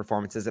has the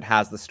performances, it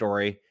has the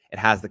story, it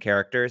has the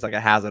characters, like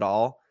it has it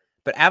all.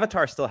 But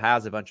Avatar still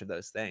has a bunch of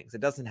those things.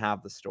 It doesn't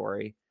have the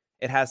story.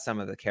 It has some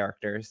of the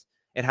characters,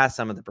 it has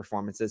some of the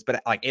performances,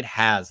 but like it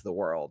has the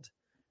world.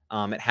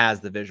 It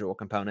has the visual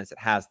components, it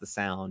has the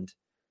sound.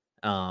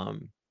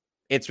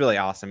 It's really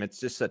awesome.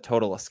 It's just a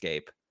total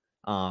escape,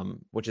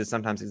 which is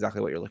sometimes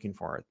exactly what you're looking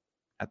for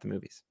at the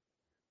movies.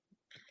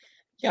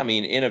 yeah, I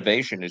mean,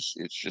 innovation is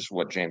it's just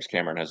what James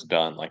Cameron has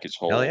done like his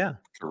Hell whole yeah.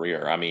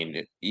 career. I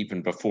mean,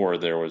 even before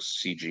there was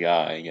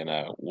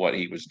CGI, what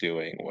he was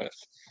doing with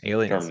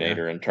Aliens, yeah.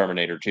 Terminator and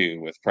Terminator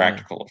 2 with Yeah,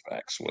 practical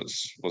effects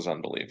was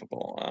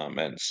unbelievable.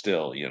 And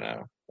still,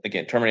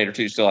 again, Terminator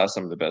 2 still has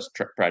some of the best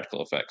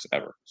practical effects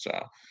ever. So,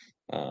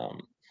 um,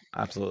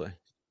 absolutely.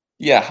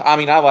 yeah, I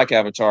mean, I like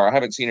Avatar. I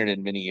haven't seen it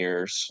in many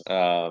years.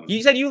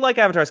 You said you like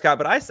Avatar, Scott,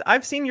 but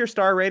I've seen your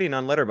star rating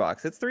on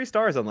Letterboxd. It's 3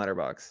 stars on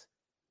Letterboxd.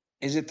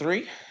 Is it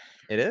 3?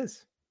 It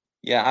is.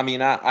 Yeah, I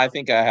mean, I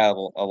think I have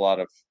a lot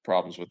of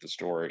problems with the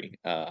story.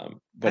 I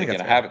But think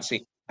again, that's fair.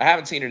 I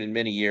haven't seen it in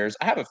many years.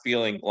 I have a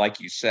feeling,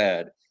 like you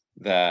said,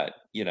 that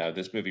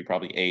this movie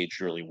probably aged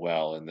really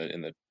well in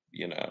the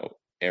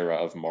era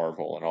of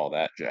Marvel and all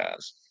that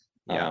jazz.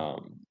 Yeah.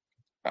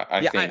 I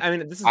Yeah, think I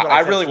mean, this is what I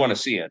I said really to want to you.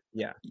 see it.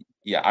 Yeah.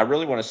 Yeah, I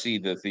really want to see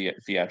the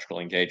theatrical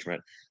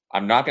engagement.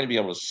 I'm not going to be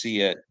able to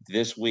see it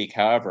this week.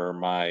 However,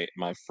 my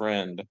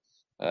friend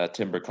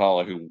Tim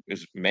Bracala, who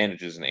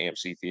manages an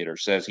AMC theater,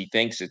 says he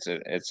thinks it's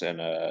in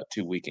a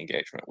 2-week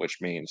engagement, which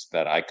means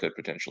that I could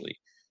potentially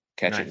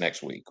catch it Nice.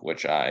 next week,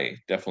 which I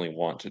definitely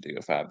want to do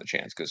if I have the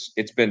chance because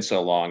it's been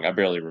so long. I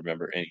barely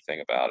remember anything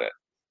about it.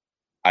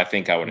 I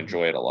think I would Mhm.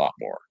 enjoy it a lot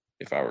more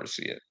if I were to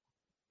see it.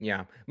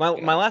 Yeah. My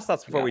Yeah, last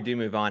thoughts before yeah. we do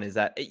move on is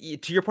that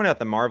to your point about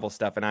the Marvel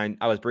stuff, and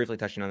I was briefly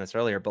touching on this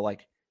earlier, but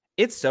like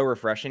it's so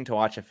refreshing to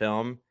watch a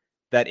film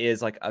that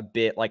is like a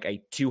bit like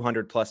a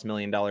 $200+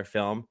 million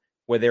film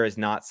where there is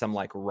not some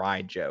like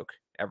ride joke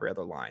every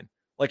other line.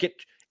 Like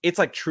it's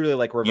like truly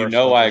like reverse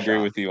I agree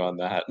Photoshop. with you on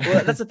that.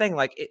 Well, that's the thing.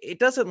 Like it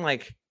doesn't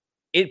like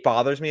it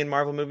bothers me in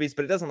Marvel movies,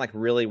 but it doesn't like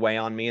really weigh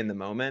on me in the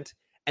moment.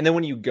 And then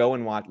when you go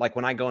and watch, like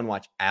when I go and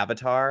watch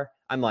Avatar,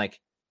 I'm like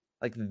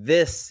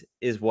this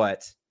is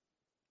what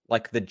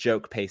like the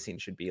joke pacing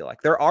should be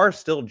like. There are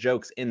still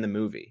jokes in the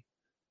movie,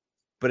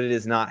 but it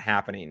is not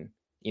happening,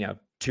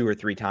 2 or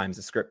 3 times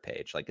a script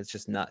page. Like it's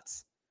just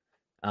nuts.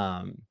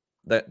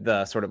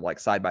 The sort of like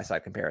side by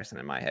side comparison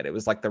in my head, it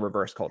was like the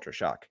reverse culture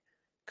shock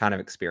kind of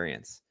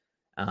experience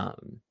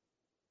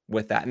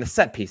with that. And the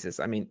set pieces,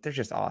 I mean, they're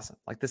just awesome.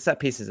 Like the set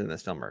pieces in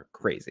this film are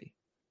crazy.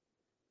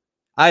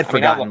 I had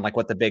forgotten like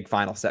what the big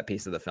final set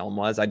piece of the film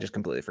was. I just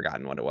completely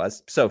forgotten what it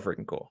was. So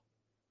freaking cool.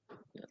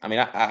 I mean,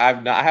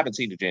 I haven't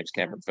seen a James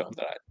Cameron film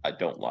that I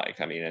don't like.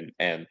 I mean,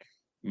 and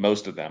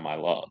most of them I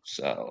love.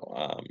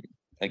 So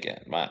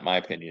again, my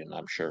opinion,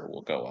 I'm sure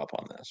will go up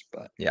on this.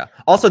 But yeah.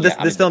 Also,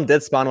 yeah, this film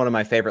did spawn one of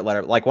my favorite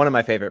one of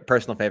my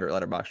personal favorite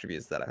Letterboxd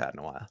reviews that I've had in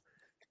a while.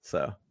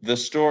 So the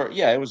story,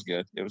 yeah, it was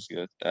good. It was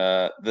good.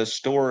 The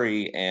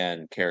story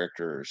and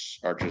characters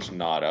are just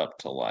not up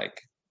to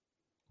like,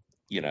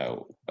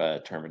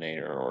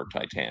 Terminator or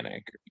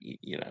Titanic,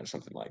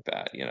 something like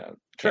that.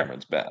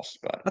 Cameron's best,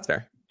 but that's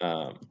fair.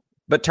 Um,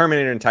 but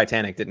Terminator and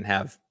Titanic didn't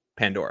have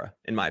Pandora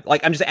in my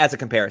I'm just as a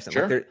comparison.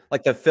 Sure.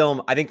 Like the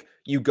film, I think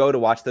you go to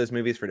watch those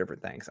movies for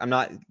different things. I'm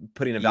not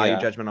putting a value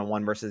judgment on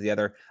one versus the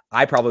other.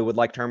 I probably would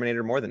like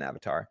Terminator more than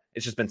Avatar.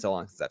 It's just been so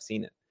long since I've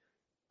seen it.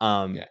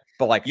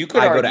 But like you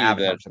could I go to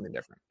Avatar for something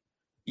different.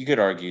 You could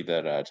argue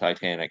that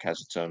Titanic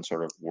has its own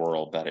sort of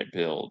world that it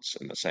builds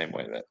in the same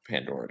way that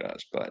Pandora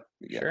does, but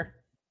yeah. Sure.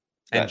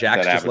 And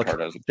Jack's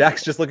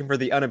just looking for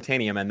the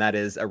unobtainium, and that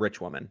is a rich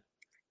woman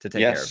to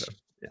take care of him.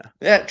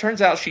 Yeah, it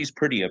turns out she's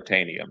pretty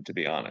obtainium, to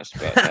be honest.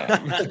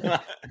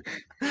 But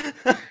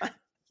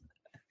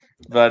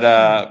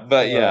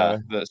but yeah.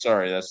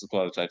 Sorry, that's the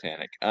plot of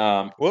Titanic.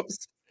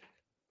 Whoops.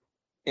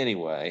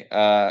 Anyway,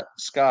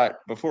 Scott,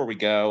 before we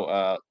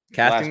go,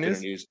 casting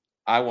last news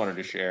I wanted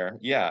to share,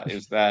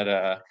 is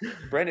that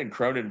Brandon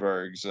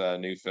Cronenberg's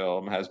new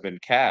film has been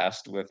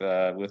cast with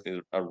a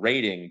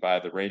rating by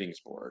the ratings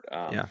board.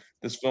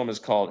 This film is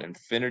called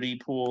Infinity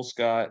Pool,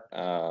 Scott.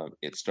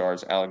 It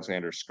stars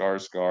Alexander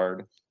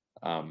Skarsgård,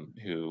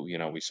 who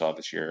we saw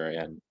this year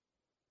in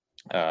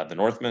The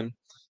Northman,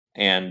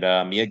 and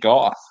Mia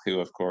Goth, who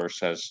of course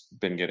has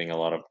been getting a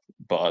lot of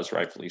buzz,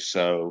 rightfully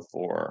so,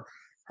 for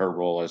her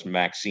role as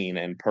Maxine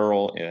and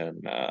Pearl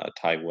in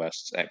Ty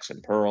West's X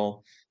and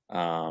Pearl.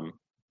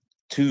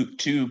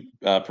 Two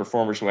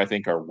performers who I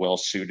think are well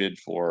suited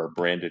for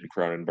Brandon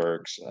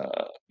Cronenberg's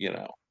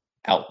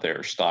out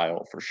there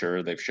style for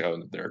sure. They've shown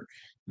that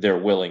they're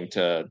willing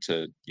to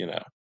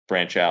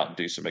branch out and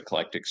do some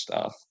eclectic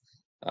stuff,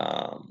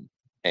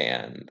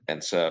 and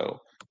so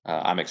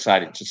I'm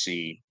excited to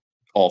see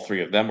all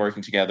three of them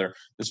working together.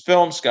 This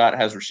film, Scott,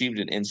 has received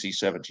an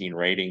NC-17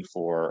 rating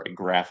for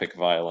graphic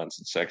violence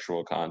and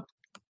sexual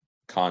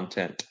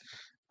content.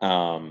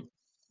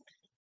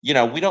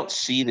 We don't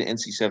see the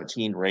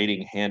NC-17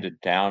 rating handed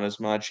down as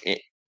much.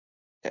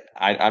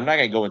 I'm not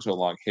going to go into a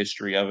long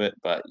history of it,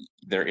 but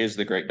there is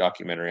the great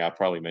documentary. I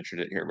probably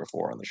mentioned it here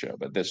before on the show,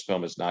 but this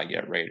film is not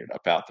yet rated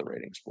about the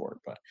ratings board.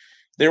 But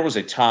there was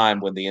a time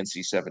when the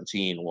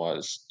NC-17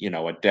 was,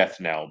 a death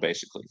knell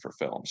basically for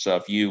film.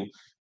 So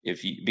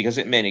because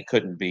it meant it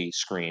couldn't be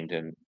screened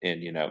in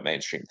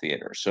mainstream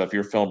theaters. So if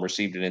your film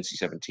received an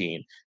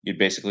NC-17, you'd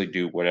basically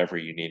do whatever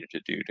you needed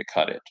to do to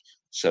cut it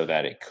so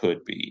that you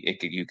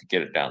could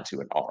get it down to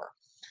an R.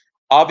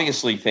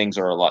 Obviously, things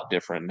are a lot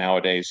different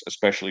nowadays,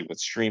 especially with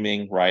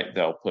streaming, right?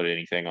 They'll put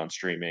anything on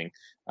streaming.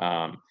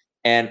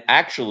 And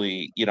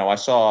actually, I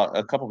saw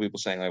a couple people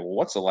saying like, well,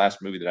 what's the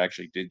last movie that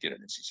actually did get an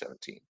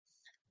NC-17?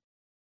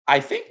 I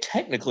think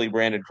technically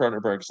Brandon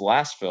Cronenberg's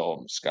last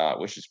film,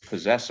 Scott, which is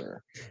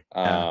Possessor,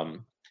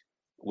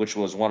 which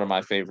was one of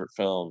my favorite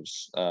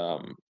films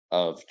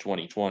of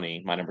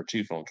 2020, my number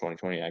 2 film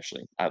 2020,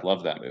 actually. I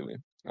love that movie.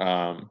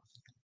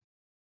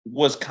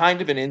 Was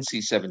kind of an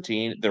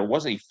NC-17. There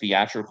was a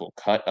theatrical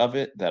cut of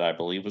it that I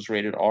believe was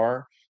rated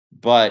R,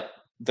 but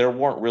there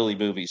weren't really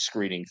movies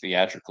screening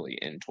theatrically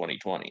in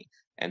 2020.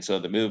 And so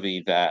the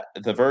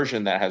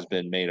version that has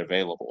been made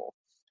available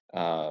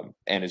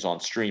and is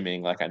on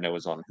streaming, like I know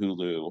is on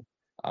Hulu,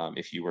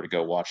 if you were to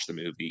go watch the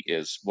movie,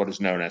 is what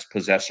is known as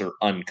Possessor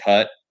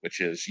Uncut, which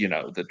is,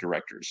 the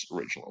director's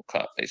original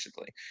cut,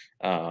 basically,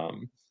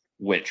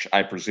 which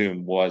I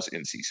presume was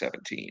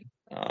NC-17.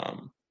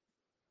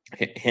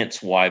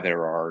 Hence why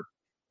there are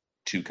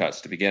 2 cuts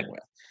to begin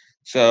with.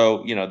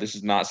 So, this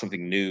is not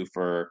something new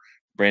for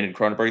Brandon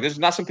Cronenberg. This is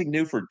not something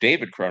new for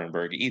David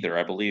Cronenberg either.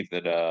 I believe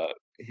that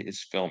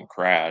his film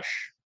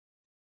Crash,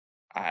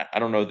 I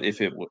don't know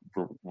if it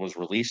was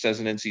released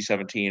as an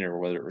NC-17 or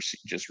whether it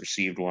just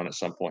received one at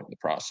some point in the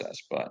process.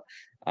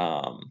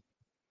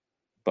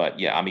 But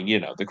yeah, I mean,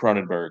 the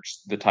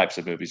Cronenbergs, the types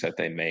of movies that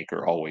they make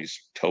are always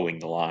towing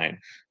the line.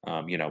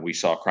 We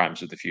saw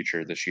Crimes of the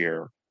Future this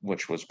year,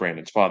 which was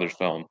Brandon's father's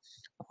film,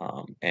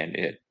 and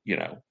it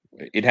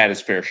had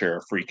its fair share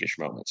of freakish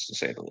moments, to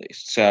say the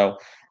least. So,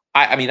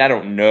 I mean, I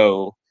don't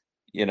know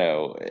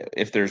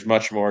if there's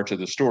much more to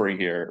the story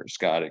here,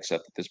 Scott,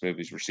 except that this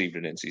movie's received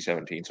an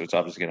NC-17, so it's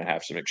obviously going to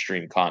have some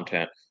extreme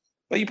content.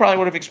 But you probably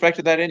would have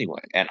expected that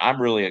anyway. And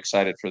I'm really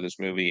excited for this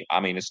movie. I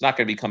mean, it's not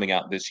going to be coming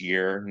out this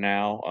year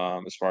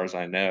now, as far as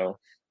I know.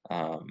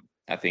 Um,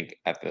 I think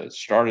at the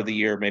start of the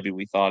year, maybe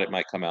we thought it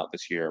might come out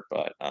this year,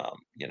 but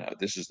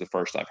this is the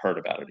first I've heard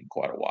about it in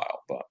quite a while.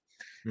 But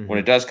when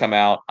it does come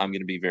out, I'm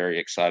going to be very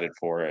excited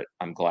for it.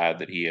 I'm glad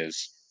that he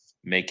is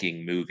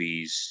making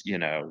movies,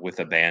 with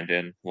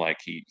abandon. Like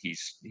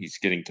he's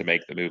getting to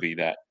make the movie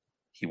that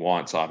he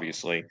wants.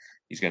 Obviously,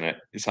 it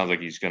sounds like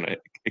he's gonna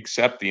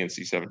accept the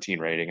NC-17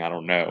 rating. I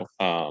don't know.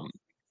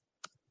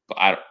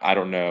 But I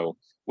don't know.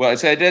 Well,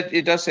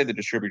 it does say the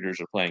distributors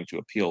are planning to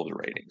appeal the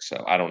rating,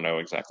 so I don't know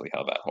exactly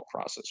how that whole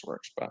process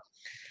works. But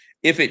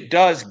if it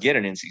does get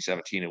an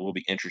NC-17, it will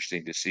be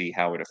interesting to see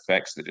how it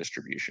affects the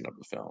distribution of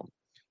the film.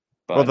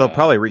 But, well, they'll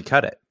probably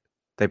recut it.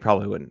 They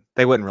probably wouldn't.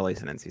 They wouldn't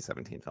release an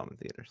NC-17 film in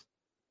theaters.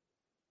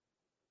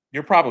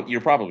 You're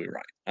probably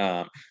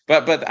right.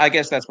 But I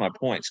guess that's my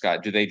point,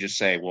 Scott. Do they just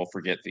say, well,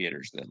 forget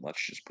theaters then?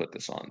 Let's just put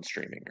this on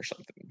streaming or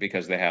something,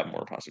 because they have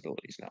more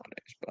possibilities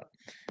nowadays. But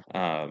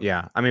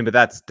yeah, I mean, but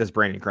does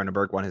Brandon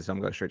Cronenberg want his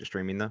film go straight to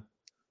streaming though?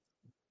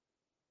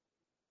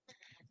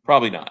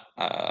 Probably not.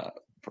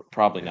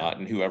 Probably not.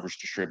 And whoever's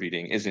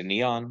distributing, is it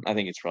Neon? I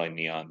think it's probably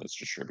Neon that's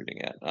distributing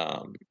it.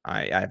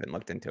 I haven't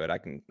looked into it. I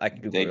can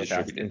Google they it fast.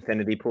 distributed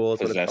Infinity Pool is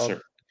what it's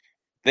called.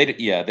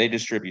 They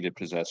distributed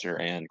Possessor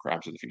and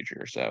Crimes of the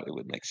Future, so it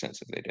would make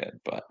sense if they did.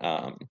 But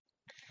I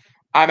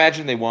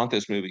imagine they want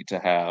this movie to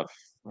have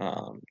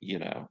a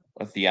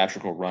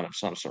theatrical run of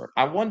some sort.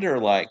 I wonder,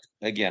 like,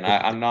 again,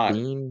 I'm not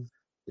being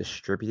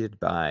distributed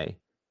by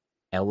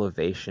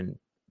Elevation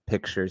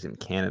Pictures in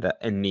Canada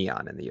and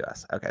Neon in the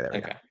US. Okay, there we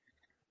go.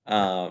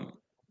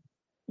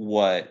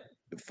 What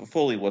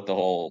the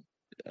whole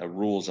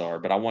rules are,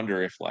 but I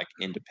wonder if like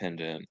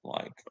independent,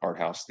 like art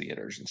house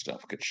theaters and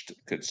stuff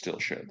could still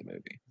show the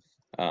movie.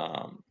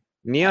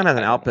 Neon has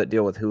an output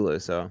deal with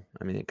Hulu, so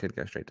I mean it could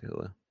go straight to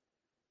Hulu.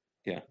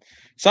 Yeah,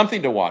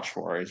 something to watch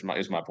for is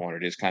my point.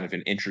 It is kind of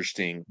an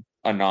interesting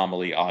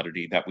anomaly,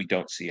 oddity that we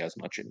don't see as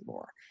much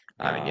anymore.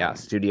 I mean, yeah,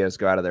 studios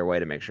go out of their way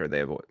to make sure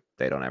they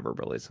don't ever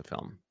release a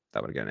film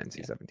that would get an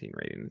NC-17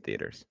 rating in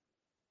theaters.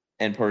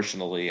 And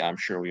personally, I'm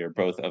sure we are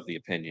both of the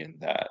opinion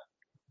that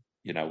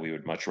we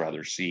would much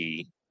rather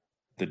see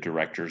the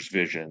director's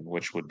vision,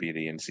 which would be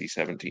the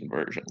NC-17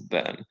 version,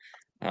 than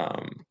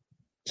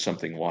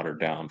something watered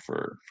down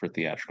for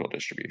theatrical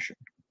distribution.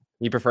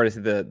 You prefer to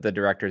see the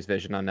director's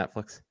vision on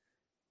Netflix,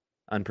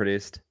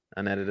 unproduced,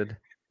 unedited?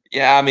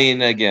 Yeah, I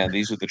mean, again,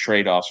 these are the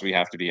trade-offs we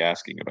have to be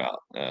asking about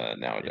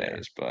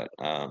nowadays. Yeah.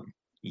 But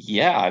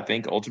yeah, I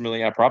think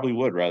ultimately I probably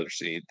would rather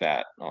see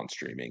that on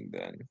streaming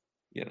than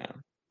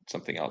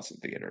something else in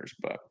theaters.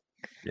 But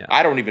yeah,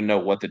 I don't even know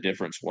what the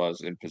difference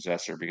was in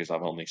Possessor because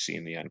I've only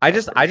seen the end. I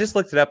just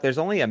looked it up. There's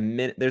only a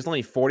minute. There's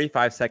only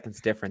 45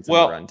 seconds difference in the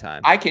runtime.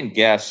 I can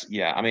guess.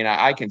 Yeah, I mean,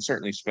 I can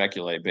certainly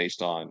speculate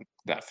based on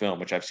that film,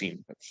 which I've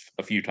seen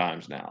a few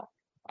times now.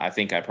 I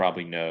think I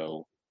probably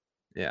know.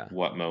 Yeah,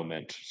 what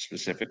moment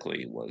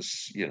specifically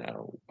was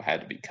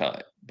had to be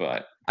cut?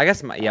 But I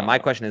guess my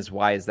question is,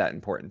 why is that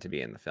important to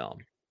be in the film?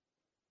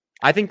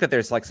 I think that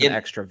there's like some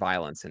extra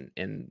violence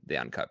in the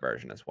uncut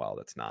version as well.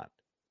 That's not.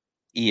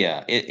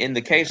 Yeah, in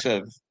the case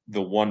of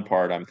the one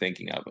part I'm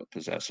thinking of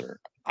Possessor,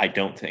 I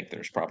don't think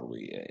there's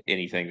probably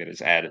anything that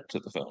is added to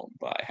the film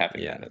by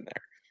having that in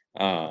there.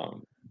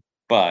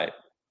 But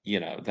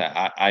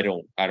that I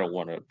don't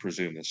want to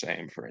presume the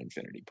same for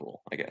Infinity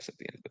Pool, I guess, at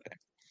the end of the day.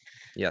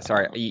 Yeah,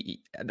 sorry.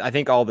 I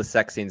think all the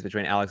sex scenes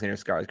between Alexander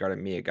Skarsgård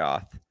and Mia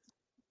Goth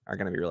are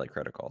going to be really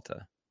critical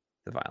to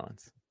the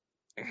violence.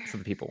 That's what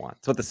the people want.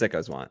 It's what the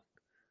sickos want.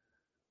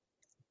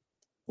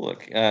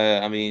 Look,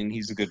 I mean,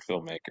 he's a good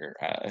filmmaker.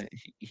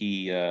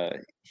 He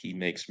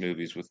makes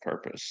movies with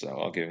purpose, so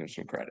I'll give him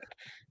some credit.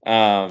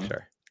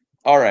 Sure.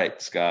 All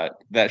right, Scott,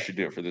 that should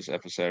do it for this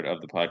episode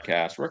of the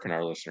podcast. Where can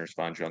our listeners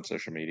find you on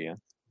social media?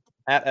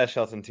 At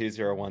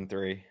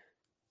shelton2013.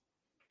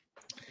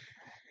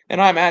 And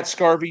I'm at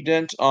Scarvy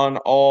Dent on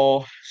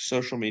all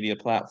social media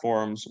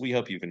platforms. We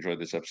hope you've enjoyed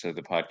this episode of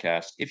the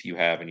podcast. If you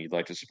have and you'd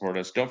like to support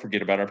us, don't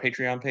forget about our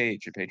Patreon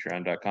page at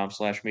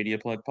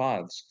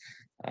patreon.com/MediaPlugPods.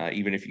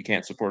 Even if you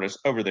can't support us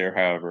over there,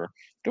 however,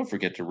 don't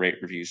forget to rate,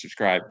 review,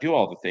 subscribe, do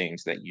all the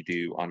things that you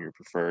do on your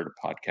preferred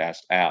podcast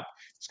app.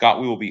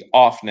 Scott, we will be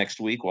off next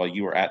week while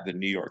you are at the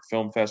New York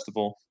Film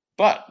Festival,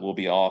 but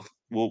we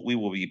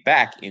will be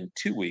back in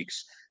 2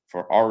 weeks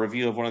for our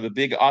review of one of the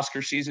big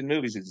Oscar season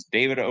movies. It's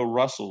David O.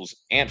 Russell's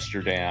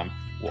Amsterdam.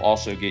 We'll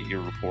also get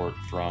your report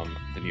from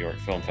the New York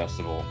Film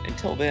Festival.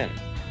 Until then,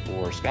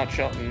 for Scott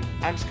Shelton,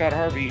 I'm Scott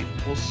Harvey.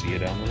 We'll see you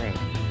down the road.